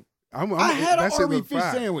 I had an that shit Arby's look fish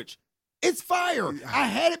fire. sandwich. It's fire. I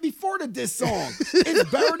had it before the diss song. It's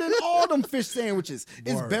better than all them fish sandwiches.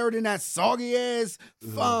 It's Word. better than that soggy ass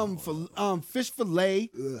fish fillet.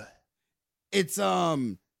 Ugh. It's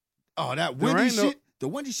that There Wendy's ain't no- shit. The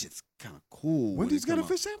Wendy's shit's kind of cool. when Wendy's it got a come out.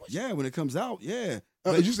 fish sandwich? Yeah, when it comes out, yeah.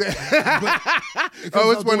 Oh, But- you said. It comes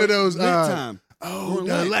Oh, it's out one of during those. lit time. Oh, During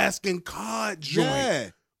the lit. Alaskan cod joint. Yeah,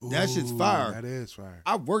 that shit's Ooh, fire. That is fire.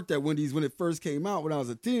 I worked at Wendy's when it first came out when I was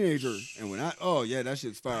a teenager, and that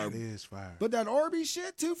shit's fire. That is fire. But that Arby's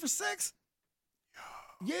shit 2 for $6.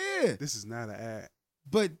 Yeah, This is not an ad.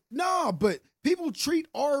 but people treat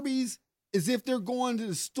Arby's as if they're going to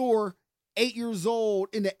the store 8 years old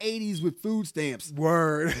in the 80s with food stamps.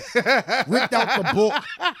 Word. Ripped out the book.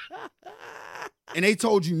 And they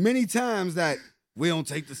told you many times that we don't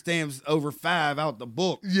take the stamps over 5 out the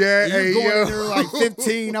book. Yeah, And hey, you going yo. in there like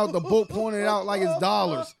 15 out the book, pointing it out like it's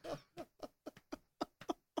dollars.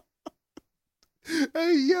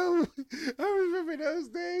 Hey, yo. I remember those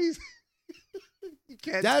days. You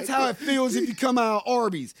can't That's take how it feels if you come out of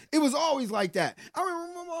Arby's. It was always like that. I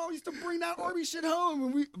remember my mom used to bring that Arby's shit home,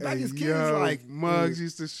 and we back Hey, as kids, yo, like Muggs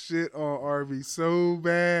used to shit on Arby's so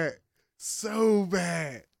bad. So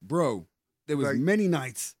bad. bro. There was Like, many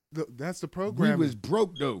nights That's the we program. was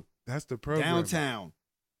broke though, That's the program. downtown,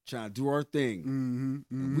 trying to do our thing. Mm-hmm,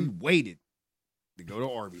 And we waited to go to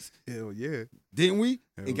Arby's, Hell yeah. didn't we?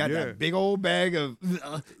 Hell And got yeah. that big old bag of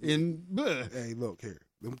Hey, look here.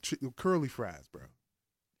 Them curly fries, bro.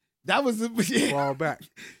 that was yeah. Fall back.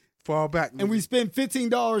 Fall back. And we spent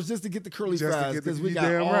 $15 just to get the curly Just to fries get the- because we you got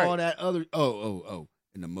damn all right. that other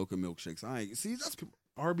and the mocha milkshakes. I ain't see that's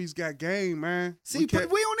Arby's got game, man. See, we but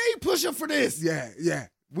we don't need Pusha for this. yeah.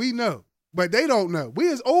 We know, but they don't know. We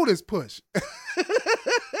as old as Push.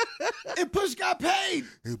 And Push got paid.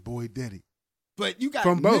 His boy Diddy. But you got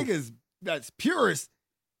From both. niggas that's purists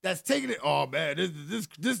that's taking it. Oh man,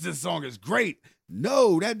 this song is great.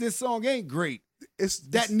 No, this song ain't great. It's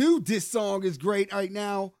That new diss song is great right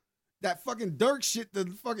now. That fucking Dirk shit, the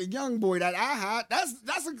fucking young boy that I had.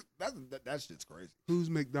 That shit's crazy. who's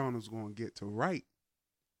McDonald's going to get to write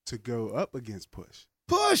to go up against Push?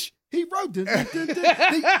 Push. He wrote. Dun, dun, dun,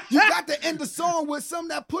 dun. You got to end the song with something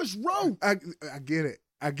that Push wrote. I get it.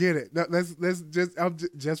 No, let's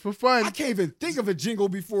just for fun. I can't even think of a jingle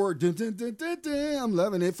before. Dun, dun, dun, dun, dun. I'm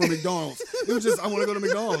loving it for McDonald's. It was just, I want to go to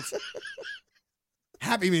McDonald's.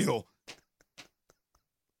 Happy Meal.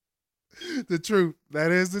 The truth.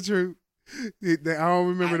 That is the truth. I don't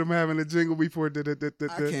remember them having a jingle before. I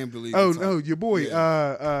can't believe Oh it's no, your boy,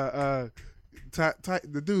 Yeah.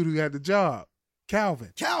 the dude who had the job,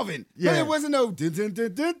 Calvin. Calvin. Yeah. But it wasn't no dun, dun,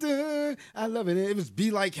 dun, dun, dun. I love it. It was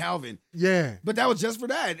Be Like Calvin. Yeah, But that was just for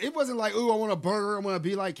that. It wasn't like, ooh, I want a burger. I want to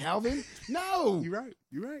be like Calvin. No. you're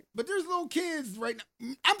right. But there's little kids right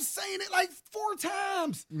now. I'm saying it like 4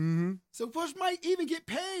 times. Mm-hmm. So Push might even get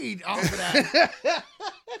paid off of that.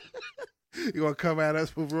 You gonna come at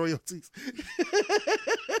us with royalties?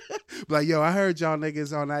 Like, yo, I heard y'all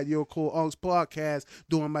niggas on that Yo Cool Unks podcast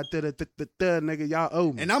doing my nigga. Y'all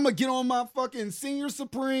owe me. And I'm going to get on my fucking senior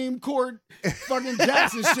Supreme Court fucking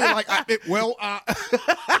Jackson shit. Like,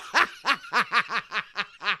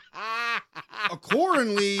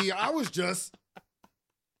 accordingly, I was just,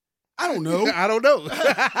 I don't know. I don't know.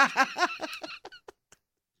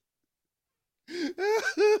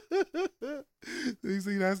 You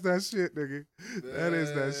see, that's that shit, nigga. That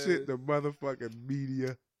is that shit. The motherfucking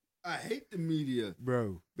media, I hate the media.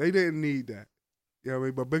 bro. They didn't need that. You know what I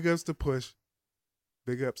mean? But big ups to Push.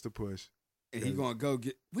 Big ups to Push. And he going to go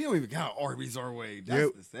get, we don't even got Arby's our way. That's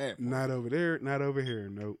Yep. the sad part. Not over there. Not over here.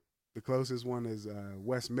 Nope. The closest one is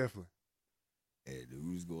West Mifflin. Hey, dude,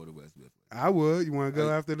 who's going to West Mifflin? I would. You want to go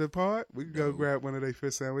Hey. after the pod? We can go No. grab one of their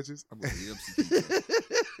fish sandwiches. I'm going to eat up some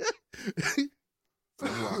pizza.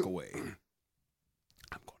 Some Rockaway.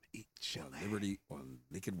 I'm going to eat chili. On Liberty on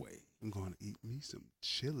Liquid Way. I'm going to eat me some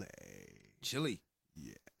chili. Chili.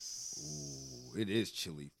 Yes. Ooh, it is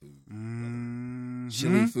chili food. Mhm.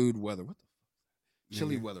 Chili food weather. What the fuck?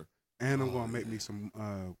 Chili Yeah. weather. And I'm Oh, going to make yeah. me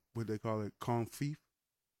some, what they call it, confit.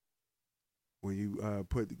 When you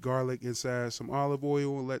put garlic inside some olive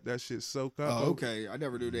oil and let that shit soak up. Oh, okay. I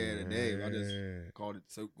never do that in a day. I just Yeah. called it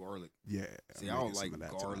soaked garlic. Yeah. See, I'm I don't making some like of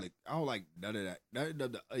that garlic. tonight. I don't like none of that. None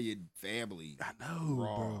of the onion family. I know,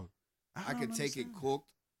 Raw. bro. I don't can take it understand. cooked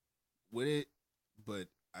with it, but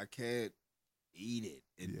I can't eat it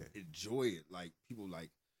and Yeah. enjoy it. Like people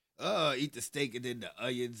like, eat the steak and then the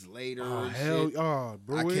onions later. Oh, and hell, shit. oh,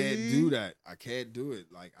 bro. I can't do that. I can't do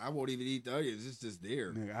it. Like I won't even eat the onions. It's just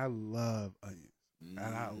there. Nigga, I love onions. And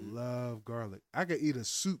I Mhm. love garlic. I could eat a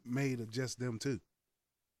soup made of just them too.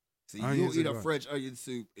 See, onions you'll eat and a garlic. French onion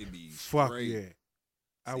soup. It'd be Fuck great. yeah.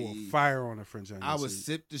 I will See, fire on a French onion I would soup.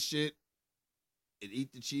 sip the shit and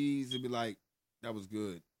eat the cheese and be like, that was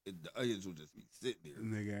good. And the onions will just be sitting there.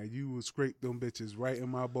 Nigga, you will scrape them bitches right in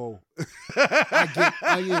my bowl. I get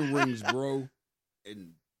onion rings, bro,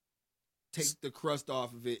 and take the crust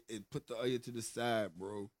off of it and put the onion to the side,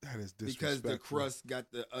 bro. That is Because disrespectful. the crust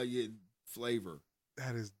got the onion flavor.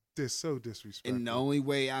 That is so disrespectful. And the only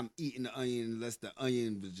way I'm eating the onion unless the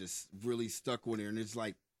onion was just really stuck on there and it's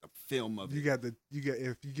like a film of it.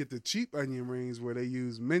 if you get the cheap onion rings where they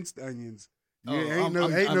use minced onions, Oh,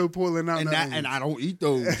 ain't no pulling out and no that, and I don't eat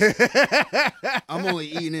those. I'm only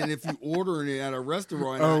eating it if you ordering it at a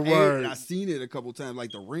restaurant. Oh, And I ate it, word. and I seen it a couple times,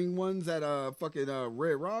 like the ring ones at fucking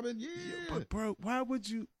Red Robin. Yeah, Yeah, but bro, why would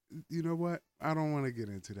you? You know what? I don't want to get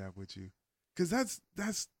into that with you, because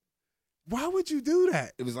that's. Why would you do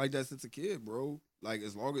that? it was like that since a kid, bro. Like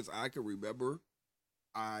as long as I can remember,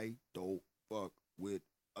 I don't fuck with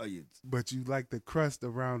onions. But you like the crust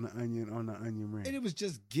around the onion on the onion ring. And it was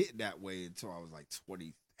just getting that way until I was like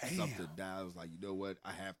 20 something. Damn. Now I was like, you know what?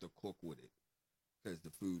 I have to cook with it because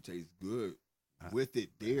the food tastes good Uh, with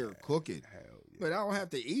it there cooking. Hell yeah. But I don't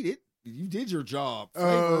have to eat it. You did your job. Flavor.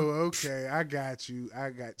 Oh, okay. I got you. I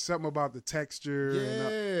got something about the texture.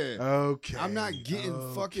 And, Yeah. okay. I'm not getting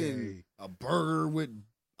okay. fucking a burger with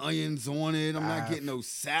onions on it. I'm not I getting no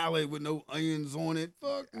salad with no onions on it.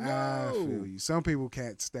 Fuck no. I feel you. Some people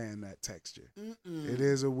can't stand that texture. Mm-mm. It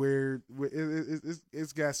is a weird.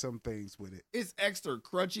 It's got some things with it. It's extra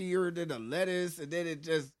crunchier than the lettuce, and then it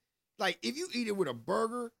just like if you eat it with a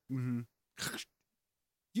burger, Mm-hmm.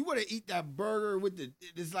 you want to eat that burger with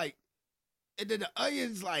it's like and then the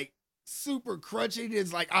onion's like super crunchy.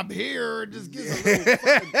 It's like I'm here. It just gives a little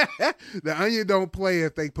fucking, The onion don't play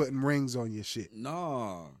if they putting rings on your shit.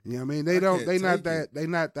 nah. You know what I mean? They I don't. can't They not take that. it. They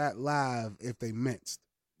not that live if they minced,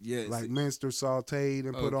 Yeah, like minced or sautéed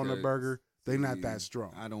and put on a Okay. burger. They not see, that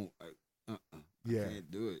strong. I don't. I Yeah, can't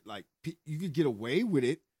do it. Like you could get away with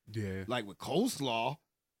it, yeah, like with coleslaw,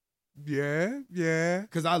 yeah.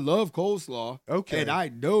 because I love coleslaw, Okay. and I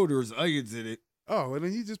know there's onions in it. Oh, and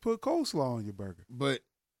then you just put coleslaw on your burger. But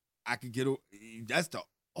I could get. That's the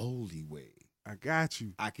only way I got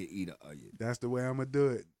you. I could eat an onion. That's the way I'm gonna do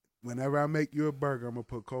it. Whenever I make you a burger, I'm gonna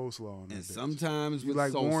put coleslaw on it. And sometimes you with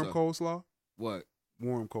like salsa, warm coleslaw? what?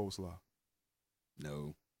 Warm coleslaw.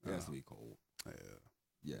 No, it has to Oh. be cold. Yeah,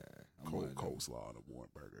 Yeah, I'm one cold of them. coleslaw on a warm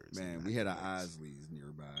burger. is Man, we had an nice. Isley's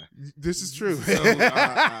nearby. This is true. So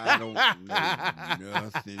I don't know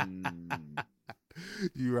nothing.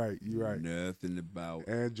 You right. You right. Nothing about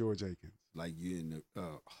And George Akins. like you in the.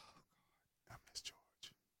 I miss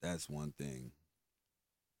George. That's one thing.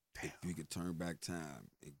 Damn. If you could turn back time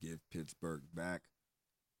and give Pittsburgh back,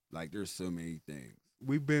 like there's so many things.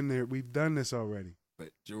 We've been there. We've done this already. But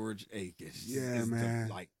George Akins Yeah, is man.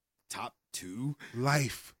 the, like top two.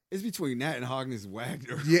 Life. It's between that and Hogness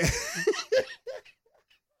Wagner. Yeah.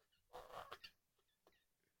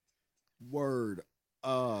 Word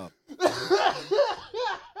up.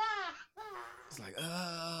 It's like,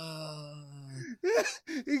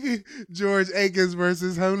 George Akins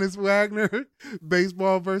versus Honus Wagner.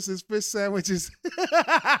 Baseball versus fish sandwiches. no,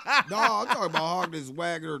 I'm talking about Hogness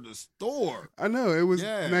Wagner, the store. I know. It was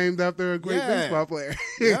Yeah. named after a great Yeah. baseball player.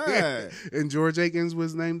 Yeah. And George Akins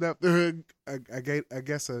was named after, I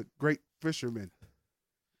guess, a great fisherman.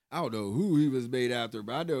 I don't know who he was made after,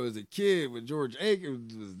 but I know as a kid when George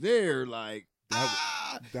Akins was there, like,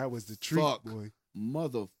 That was the treat, Fuck. boy.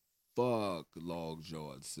 motherfuck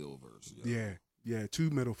Logjawed Silvers. Yo. Yeah. Yeah. 2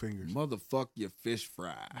 middle fingers. Motherfuck your fish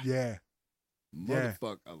fry. Yeah. Yeah.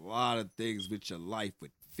 Motherfuck a lot of things with your life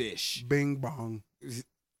with fish. Bing bong.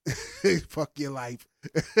 Fuck your life.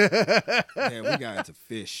 Man, we got into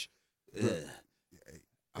fish. Ugh.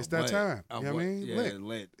 It's that time. You know what I mean? Yeah, Lent.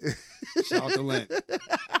 Lent. Shout out to Lent.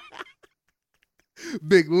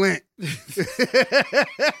 Big Lent.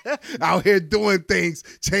 Out here doing things,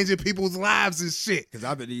 changing people's lives and shit. Because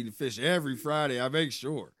I've been eating fish every Friday. I make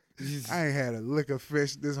sure. I ain't had a lick of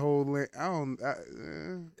fish this whole Lent.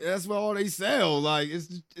 That's what all they sell. Like, it's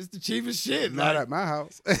the cheapest shit. Not Like, at my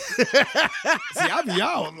house. see, I be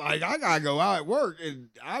out. Like, I gotta go out at work, and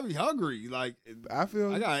I be hungry. Like, I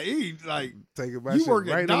feel I gotta eat. Like, taking my you shit work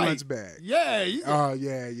at right in the night. lunch bag. yeah, you Oh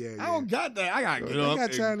yeah. I don't got that. I gotta They get up. got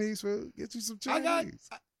and- Chinese food. Get you some I got- Chinese.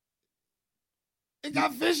 It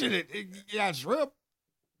got fish in it. It got shrimp.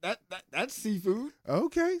 That's seafood.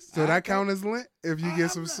 Okay, so I that got- count as Lent if you get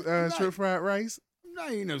some I'm not- shrimp fried rice. I'm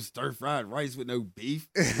not eating no stir fried rice with no beef.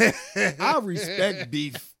 I respect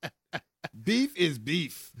beef. Beef is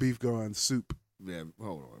beef. Beef going soup. Yeah,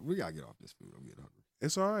 hold on. We gotta get off this food. I'm getting hungry.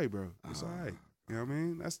 It's all right, bro. It's all Ah, right. You know what I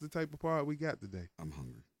mean? That's the type of part we got today. I'm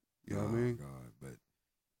hungry. You know what I mean? God,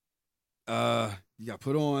 but you got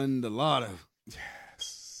put on the lotto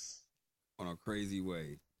Yes. on a crazy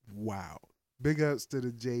way. Wow. Big ups to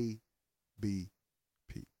the JBP.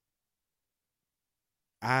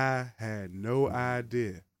 I had no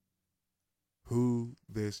idea who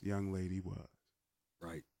this young lady was.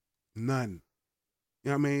 Right. None.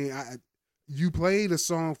 You know what I mean? You played a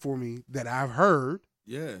song for me that I've heard,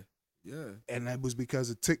 Yeah. Yeah. and that was because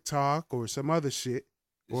of TikTok or some other shit,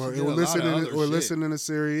 or She did a lot of other shit. listening to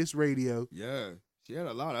Sirius Radio. Yeah. She had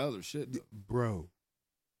a lot of other shit though. Bro,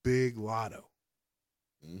 Big Lotto.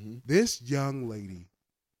 Mm-hmm. This young lady,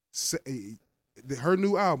 her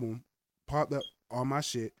new album popped up on my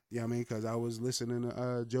shit. You know what I mean? Because I was listening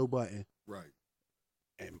to Joe Budden. Right.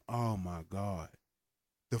 And oh my God.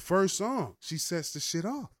 The first song, she sets the shit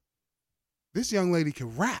off. This young lady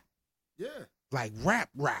can rap. Yeah. Like rap.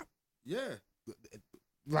 Yeah.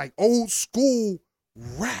 Like old school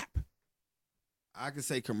rap. I can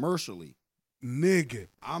say commercially. Nigga.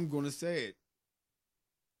 I'm gonna say it.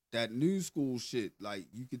 That new school shit, like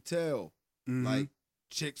you could tell, Mhm. like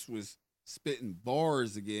chicks was spitting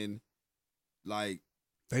bars again. Like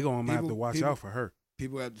They gonna have to people- watch people- out for her.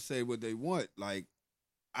 people have to say what they want. Like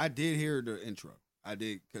I did hear the intro. I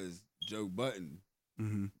did because Joe Budden,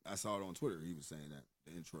 Mm-hmm. I saw it on Twitter. He was saying that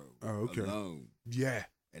the intro Oh, okay. alone, Yeah.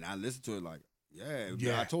 and I listened to it like, yeah.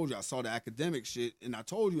 Yeah. I told you I saw the academic shit, and I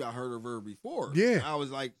told you I heard of her before. Yeah. I was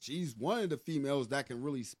like, she's one of the females that can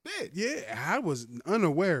really spit. Yeah. I was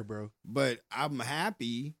unaware, bro. But I'm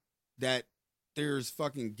happy that there's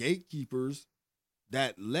fucking gatekeepers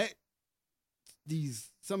that let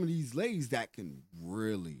some of these ladies that can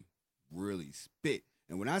really, really spit.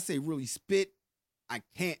 And when I say really spit, I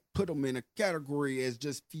can't put them in a category as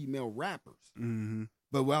just female rappers. Mm-hmm.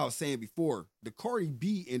 But what I was saying before, the Cardi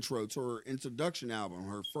B intro to her introduction album,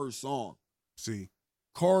 her first song, See,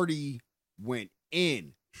 Cardi went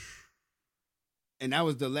in. And that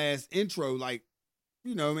was the last intro. Like,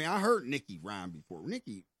 you know, I mean, I heard Nicki rhyme before.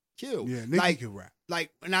 Nicki killed. yeah, Nicki can rap.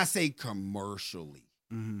 Like, when I say commercially,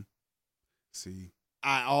 Mm-hmm. See,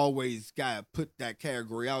 I always gotta put that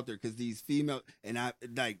category out there because these female, and I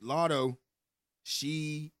like Lotto,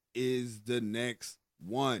 she is the next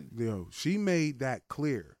one. yo, she made that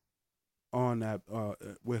clear on that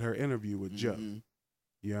with her interview with Joe. Mhm.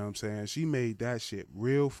 You know what I'm saying? She made that shit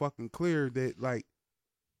real fucking clear that like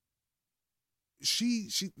she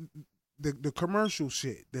the commercial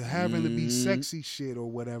shit, the having to be Mhm. sexy shit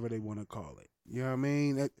or whatever they want to call it. You know what I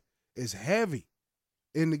mean? That is heavy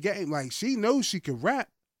in the game. Like she knows she can rap.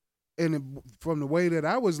 And from the way that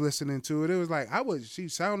I was listening to it, it was like she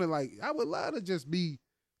sounded like I would love to just be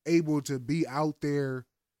able to be out there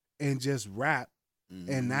and just rap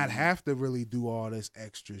and not Mhm. have to really do all this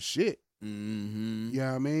extra shit. Mhm. You know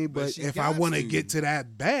what I mean? But But she if I got want to to. get to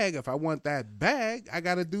that bag, if I want that bag, I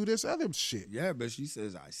got to do this other shit. Yeah, but she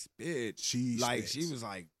says I spit. She Like spits. she was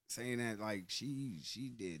like saying that like she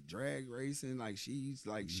did drag racing. Like she's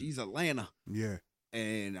Mm-hmm. she's Atlanta. Yeah.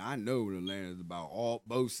 And I know what Atlanta's about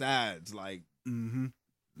both sides. Like Mm-hmm.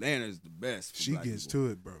 Atlanta's the best. For She black gets people.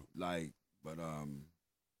 to it, bro. Like, but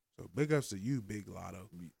So big ups to you, Big Lotto.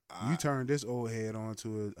 I, You turned this old head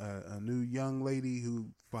onto a new young lady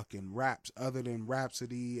who fucking raps other than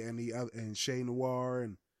Rhapsody and the other and Shay Noir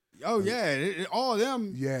and oh yeah, all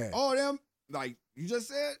them, yeah, all them. Like you just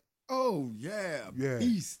said. Oh yeah, Yeah.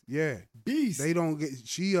 beast, yeah. beast. They don't get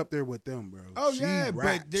she up there with them, bro. Oh, she yeah,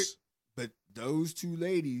 raps. but those two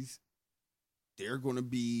ladies, they're gonna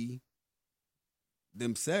be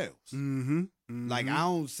themselves. Mm-hmm. Like I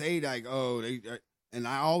don't say like they, and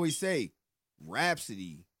I always say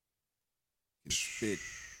Rhapsody can spit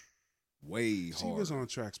way hard. She was on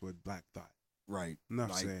tracks with Black Thought. right.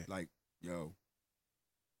 Enough like said. like yo,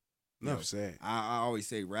 Enough yo, said. I always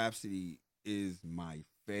say Rhapsody is my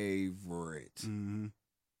favorite, Mm-hmm.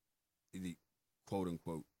 the quote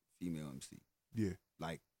unquote female MC. Yeah.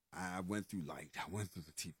 Like I went through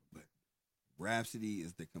Latifah, but Rhapsody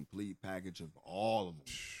is the complete package of all of them.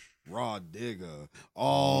 Raw Digger,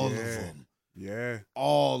 all of Yeah. them, Yeah.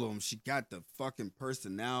 all of them. She got the fucking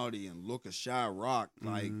personality and look of Shy Rock.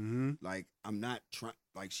 Like, Mhm. like I'm not trying.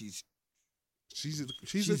 Like she's She's a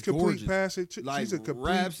she's complete gorgeous. passage. Like, She's a complete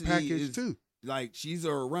Rhapsody package is- too. like she's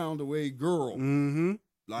a around the way girl. Mm-hmm.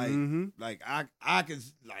 Like mm-hmm. like I can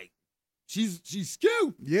like she's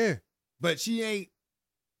cute, Yeah. but she ain't.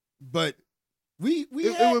 But we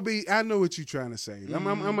It would be. I know what you're trying to say. I'm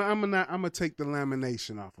Mhm. gonna take the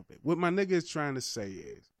lamination off of it. What my nigga is trying to say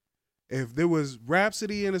is, if there was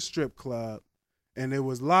Rhapsody in a strip club, and there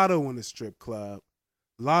was Lotto in a strip club,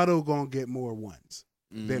 Lotto gonna get more ones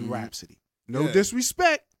than Mhm. Rhapsody. No Yeah.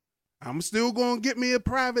 disrespect. I'm still gonna get me a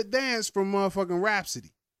private dance from motherfucking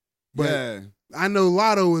Rhapsody. But yeah. I know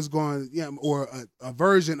Lotto is going, or a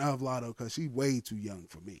version of Lotto, because she's way too young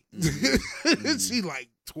for me. Mhm. She like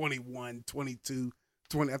 21, 22,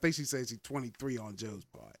 20. I think she said she's 23 on Joe's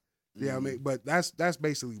part. Yeah, I Mhm. mean, but that's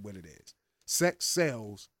basically what it is. Sex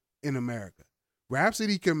sells in America.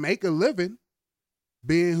 Rhapsody can make a living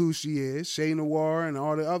being who she is, Shay Noir and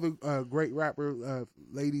all the other great rapper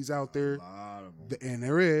ladies out there. A lot of them. And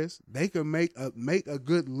there is, they can make a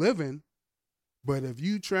good living. But if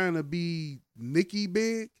you trying to be Nicki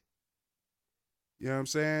big, you know what I'm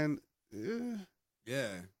saying?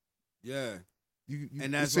 Yeah, yeah, You And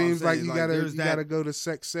it that's what I'm seems like saying, you like, gotta there's you that- gotta go the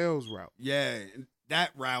sex sales route. yeah. And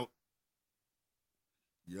that route,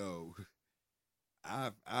 yo,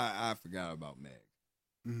 I forgot about Meg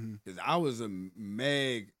Mm-hmm. because I was a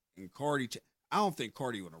Meg and Cardi. I don't think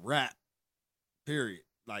Cardi would have rap. Period.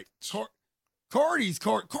 Like Cardi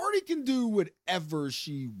can do whatever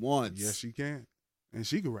she wants. Yes, she can, and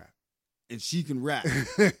she can rap. and she can rap,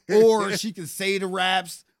 or she can say the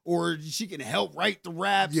raps, or she can help write the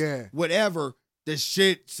raps. Yeah. Whatever. The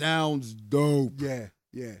shit sounds dope.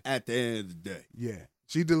 yeah, At the end of the day, yeah.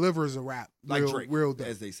 She delivers a rap like real, Drake, real dope.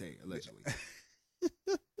 as they say allegedly.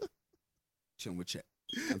 Chilling with Chet.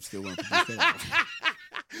 I'm still on for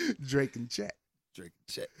Drake and Chet. Drake and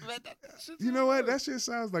Chet. You know what? That shit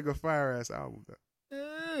sounds like a fire ass album though.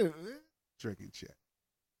 Yeah. Drake and Chet.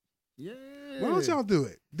 Yeah. Why don't y'all do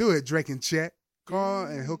it? Do it, Drake and Chet. Call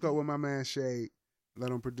and hook up with my man Shade.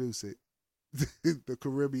 Let him produce it. The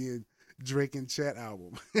Caribbean Drake and Chet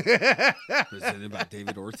album. Presented by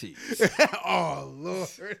David Ortiz. Oh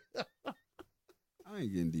Lord. I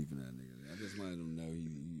ain't getting deep in that nigga. I just wanted him to know he's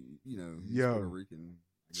Yo. Puerto Rican.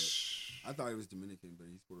 I guess. I thought he was Dominican, but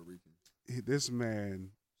he's Puerto Rican. This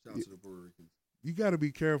man, Shout out to the Puerto Ricans. you got to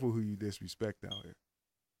be careful who you disrespect out here.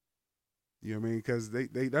 You know what I mean? Because they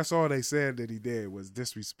that's all they said that he did was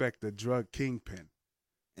disrespect the drug kingpin.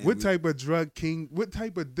 And What we- type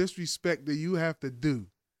of disrespect do you have to do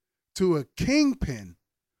to a kingpin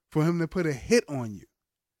for him to put a hit on you?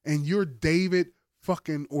 And you're David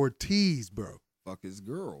fucking Ortiz, bro. Fuck his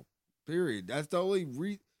girl. Period. That's the only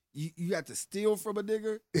you got to steal from a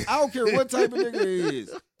nigga. I don't care what type of nigga it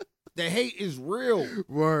is. The hate is real.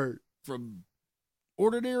 Word. From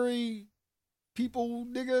ordinary people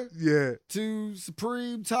nigga Yeah. to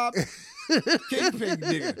supreme top kingpin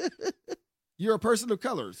nigga. You're a person of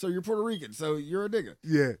color, so you're Puerto Rican, so you're a nigga.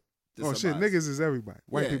 Yeah. to Oh shit, somebody. niggas is everybody.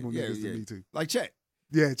 White Yeah, people yeah, niggas yeah. to me too. Like Chet.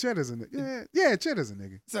 Yeah, Chet is a nigga. Yeah, Chet is a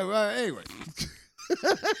nigga. So anyway,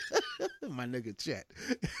 My nigga Chet.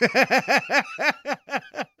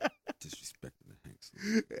 disrespecting the Hanks.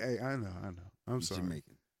 Hey, I know. I'm He's sorry.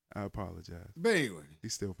 Jamaican. I apologize. But anyway,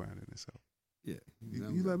 He's still finding himself. yeah.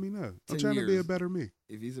 You let me know. I'm 10 trying to be a years. better me.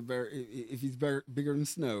 If he's bigger than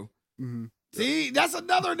Snow. Mm-hmm. See, that's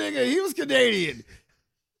another nigga. He was Canadian.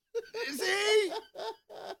 See?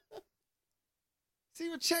 See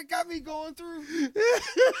what Chet got me going through?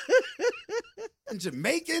 And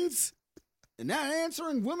Jamaicans? And not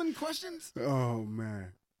answering women questions? Oh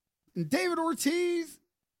man. And David Ortiz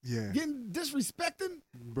Yeah, getting disrespected?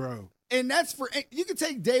 bro. And that's for, you can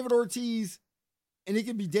take David Ortiz and it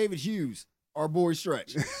could be David Hughes, our boy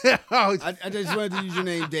Stretch. Oh, I just wanted to use your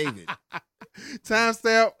name, David.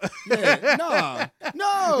 timestamp. Yeah,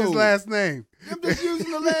 no. His last name. I'm just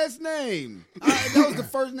using the last name. That was the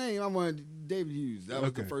first name I wanted, David Hughes. That was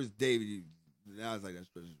Okay. the first David Hughes. And I was like, that's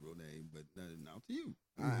Stretch's real name, but now to you.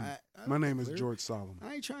 I My name is clear. George Solomon.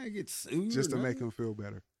 I ain't trying to get sued. Just to or make nothing. him feel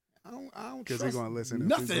better. I don't Because trust they're going to listen and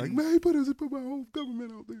nothing. be like, man, he put my whole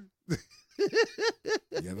government out there.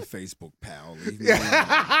 You have a Facebook pal. Leave me alone.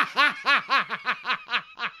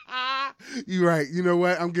 You right. You know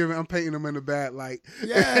what? I'm painting him in a bad light.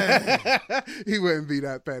 Yeah. He wouldn't be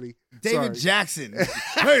that petty. David Sorry. Jackson.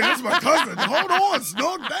 Hey, that's my cousin. Hold on,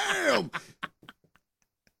 Snook. Damn.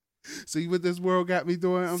 See what this world got me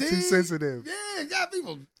doing? I'm too See? sensitive. Yeah, got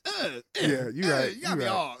people. Yeah, you right, You got you me right.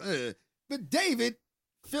 all. But David,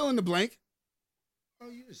 fill in the blank. Oh,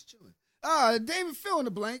 you just chilling. David, fill in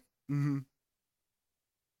the blank. Mm-hmm.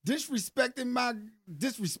 Disrespected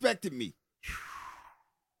me.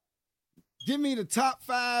 Give me the top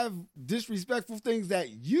 5 disrespectful things that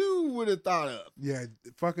you would have thought of. Yeah,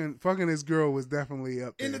 fucking this girl was definitely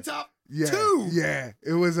up there. In the top yeah, 2. Yeah,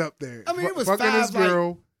 it was up there. I mean, it was fucking 5, this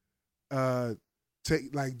girl,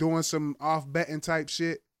 like doing some off betting type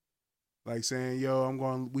shit, like saying, "Yo,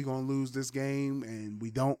 we gonna lose this game," and we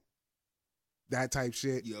don't. That type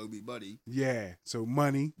shit. You owe me buddy. Yeah. So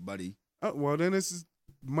money. Buddy. Oh, well, then this is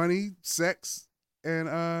money, sex,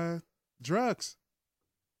 and drugs.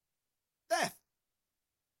 Theft.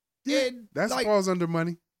 Yeah, And, that like, falls under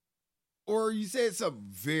money. or you said something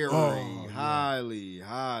very Oh, yeah.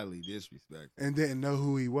 highly disrespectful. And didn't know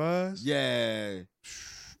who he was. Yeah.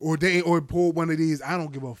 Or pulled one of these. I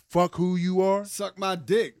don't give a fuck who you are. Suck my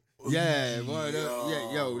dick. Yeah. Boy,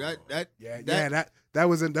 That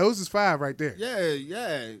was in those is 5 right there.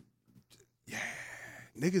 yeah.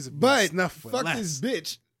 Niggas have been But snuffed for fuck less. this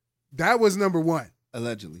bitch. That was number 1.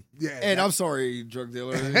 Allegedly. Yeah. And I'm sorry, drug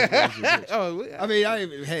dealer. oh, I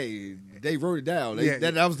mean, hey, they wrote it down. Yeah.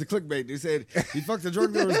 That was the clickbait. They said he fucked the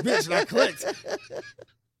drug dealer's bitch, and I clicked.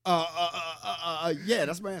 Yeah,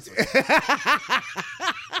 that's my answer.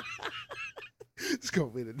 It's gonna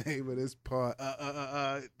be the name of this part.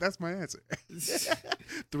 That's my answer.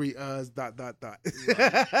 3 dot.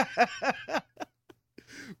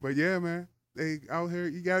 But yeah, man, they out here.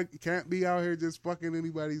 You can't be out here just fucking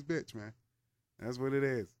anybody's bitch, man. That's what it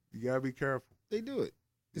is. You gotta be careful. They do it.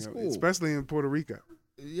 It's You know, cool. especially in Puerto Rico.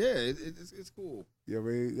 Yeah, it's cool. You know what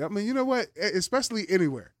I mean? I mean, you know what? Especially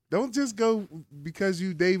anywhere. Don't just go because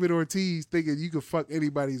you David Ortiz thinking you can fuck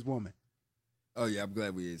anybody's woman. Oh yeah, I'm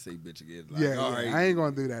glad we didn't say bitch again. Like, Yeah, all yeah, right. I ain't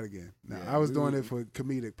gonna do that again. No, Yeah, I was we- doing it for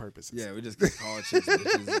comedic purposes. Yeah, we just get called chicks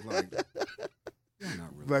bitches. It's like, you're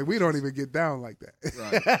not really Like we don't bitches. even get down like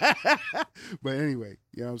that. But anyway,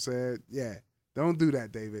 you know what I'm saying? Yeah. Don't do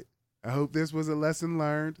that, David. I hope this was a lesson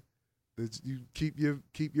learned. That you keep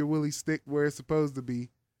your willy stick where it's supposed to be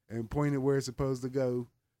and point it where it's supposed to go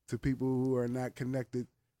to people who are not connected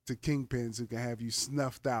to kingpins who can have you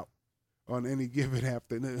snuffed out on any given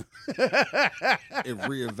afternoon. And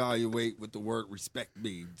reevaluate what the word respect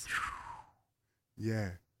means.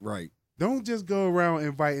 Yeah. Right. Don't just go around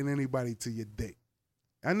inviting anybody to your date.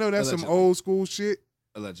 I know that's some Allegedly. old school shit.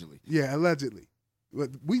 Allegedly. Yeah, allegedly.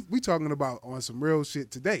 But we talking about on some real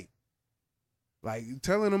shit today. Like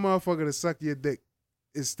telling a motherfucker to suck your dick,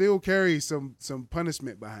 it still carries some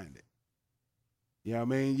punishment behind it. You know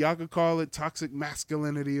what I mean? Y'all could call it toxic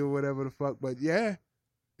masculinity or whatever the fuck, but yeah,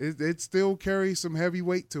 it still carries some heavy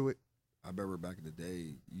weight to it. I remember back in the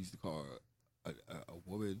day, you used to call a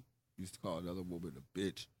woman, used to call another woman a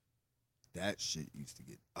bitch. That shit used to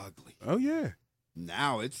get ugly. Oh yeah.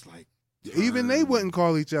 Now it's like Even they turn- wouldn't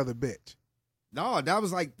call each other bitch. No, that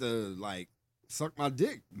was like suck my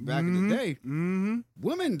dick back in the day. Mm-hmm.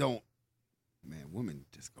 Women don't. Man, women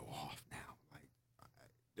just go off now. Like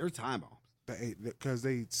they're time bombs. Because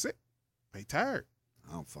they sick. They tired.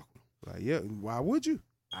 I don't fuck with them. Like, yeah, why would you?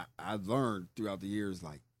 I've learned throughout the years,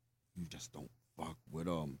 like you just don't fuck with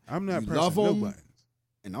them. I'm not You pressing love no 'em. buttons.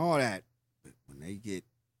 And all that. But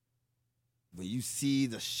when you see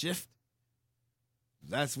the shift,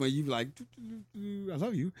 that's when you like, I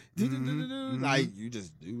love you. Mhm. Like, you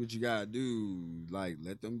just do what you gotta do. Like,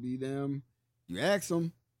 let them be them. You ask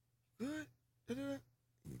them, good.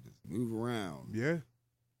 You just move around. Yeah.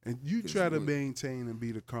 And you Guess try to what? maintain and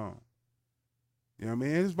be the calm. You know what I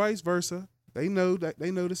mean? It's vice versa. They know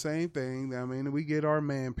the same thing. I mean, we get our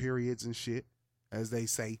man periods and shit, as they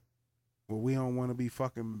say. Well, we don't want to be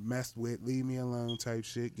fucking messed with, leave me alone type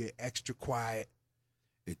shit, get extra quiet.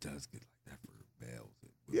 It does get like that for males.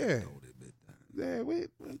 Yeah. Don't admit that. Yeah,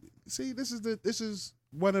 see, this is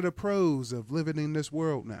one of the pros of living in this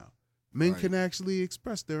world now. Men Right. can actually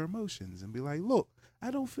express their emotions and be like, look,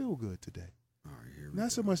 I don't feel good today. All right, here we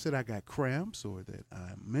Not so go. much that I got cramps or that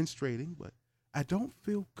I'm menstruating, but I don't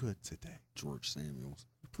feel good today. George Samuels.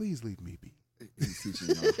 Please leave me be. He's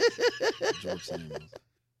teaching George Samuels.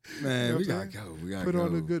 Man, You know we what I'm gotta go. We gotta Put go.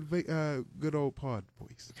 on a good old pod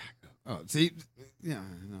voice. Oh, see, yeah,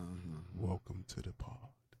 no. Welcome to the pod.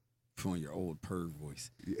 Put on your old perv voice.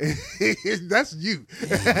 That's you.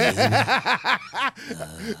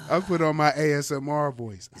 I put on my ASMR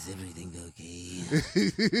voice. Is everything okay?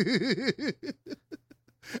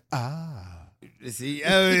 Ah. See,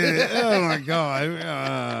 oh my God.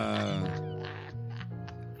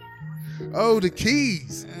 Oh, the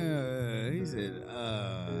keys. He said,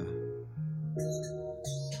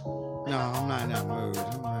 no, I'm not in that mood.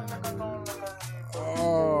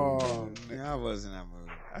 Oh, I wasn't in that mood.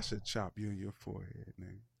 I should chop you in your forehead,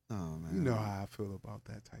 nigga. Oh man, You know how I feel about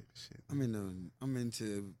that type of shit. I'm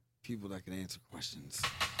into people that can answer questions.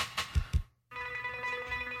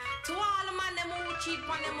 To all the man them who cheat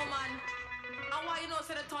on them woman. And why you know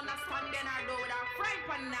say the thunder stand there and do with a friend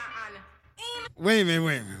on that hand. Wait a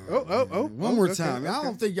minute. Oh, One more okay, time. I okay.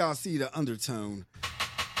 don't think y'all see the undertone.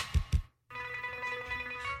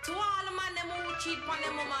 To all the man them who cheat on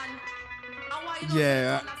them woman. And why you know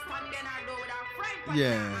Yeah. say the thunder stand there and do with a friend on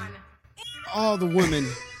Yeah. that hand. All the women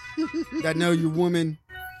that know you're women,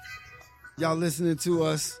 y'all listening to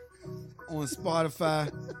us on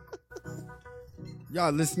Spotify.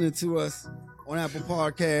 Y'all listening to us on Apple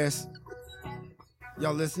Podcasts.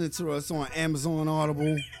 Y'all listening to us on Amazon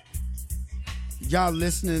Audible. Y'all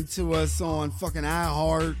listening to us on fucking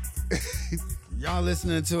iHeart. Y'all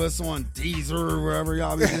listening to us on Deezer or wherever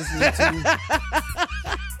y'all be listening to.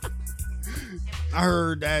 I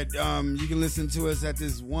heard that you can listen to us at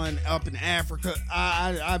this one up in Africa.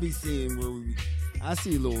 I be seeing I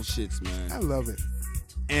see little shits, man. I love it.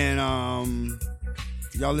 And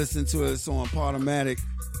y'all listen to us on Podomatic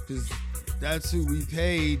because that's who we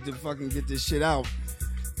paid to fucking get this shit out.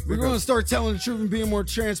 We're going to start telling the truth and being more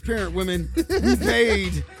transparent, women. We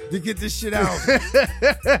paid to get this shit out.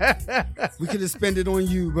 We could have spent it on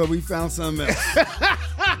you, but we found something else.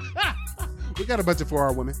 We got a budget for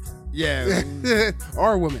our women. Yeah.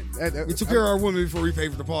 Our women. We took care of our women before we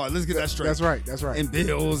paid for the pod. Let's get that straight. That's right. That's right. And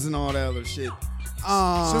bills and all that other shit.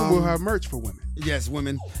 Soon we'll have merch for women. Yes,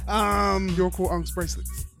 women. Your cool Unks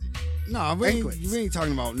bracelets. No, we ain't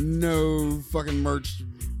talking about no fucking merch,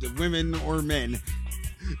 the women or men.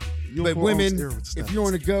 Your But cool women, Unks ear if studs. you're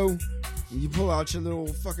on the go, and you pull out your little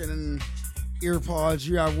fucking earpods,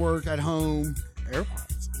 you're at work, at home,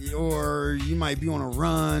 AirPods. or you might be on a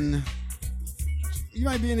run. You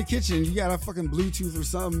might be in the kitchen. You got a fucking Bluetooth or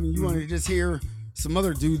something. You want to just hear some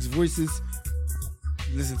other dudes' voices.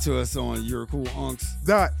 Listen to us on Your Cool Unks,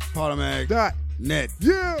 Podomatic, net.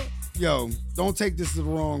 Yeah. Yo, don't take this the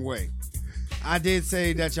wrong way. I did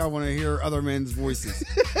say that y'all want to hear other men's voices.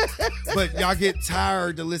 But y'all get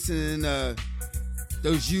tired to listening to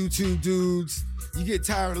those YouTube dudes You get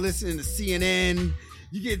tired of listening to CNN.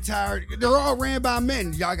 You get tired. They're all ran by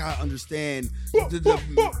men. Y'all gotta understand.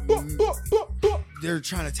 They're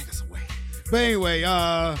trying to take us away. But anyway,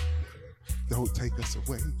 Don't take us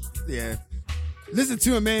away. yeah. Listen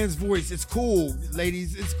to a man's voice. It's cool,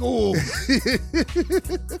 ladies. It's cool.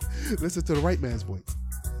 Listen to the right man's voice.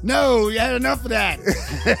 No, you had enough of that.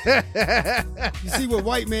 You see what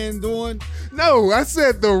white man doing? No, I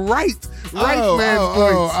said the right man's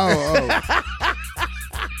voice.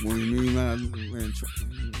 What we mean by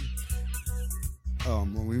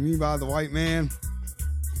what we mean by the white man?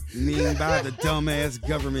 We mean by the dumbass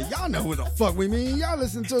government. Y'all know what the fuck we mean. Y'all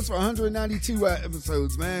listen to us for 192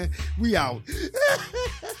 episodes, man. We out.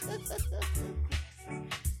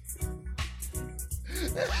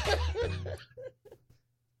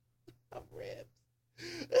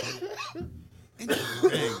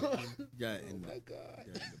 Oh my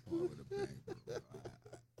God.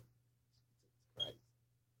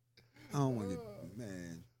 I don't want to get,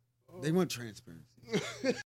 man. They want transparency.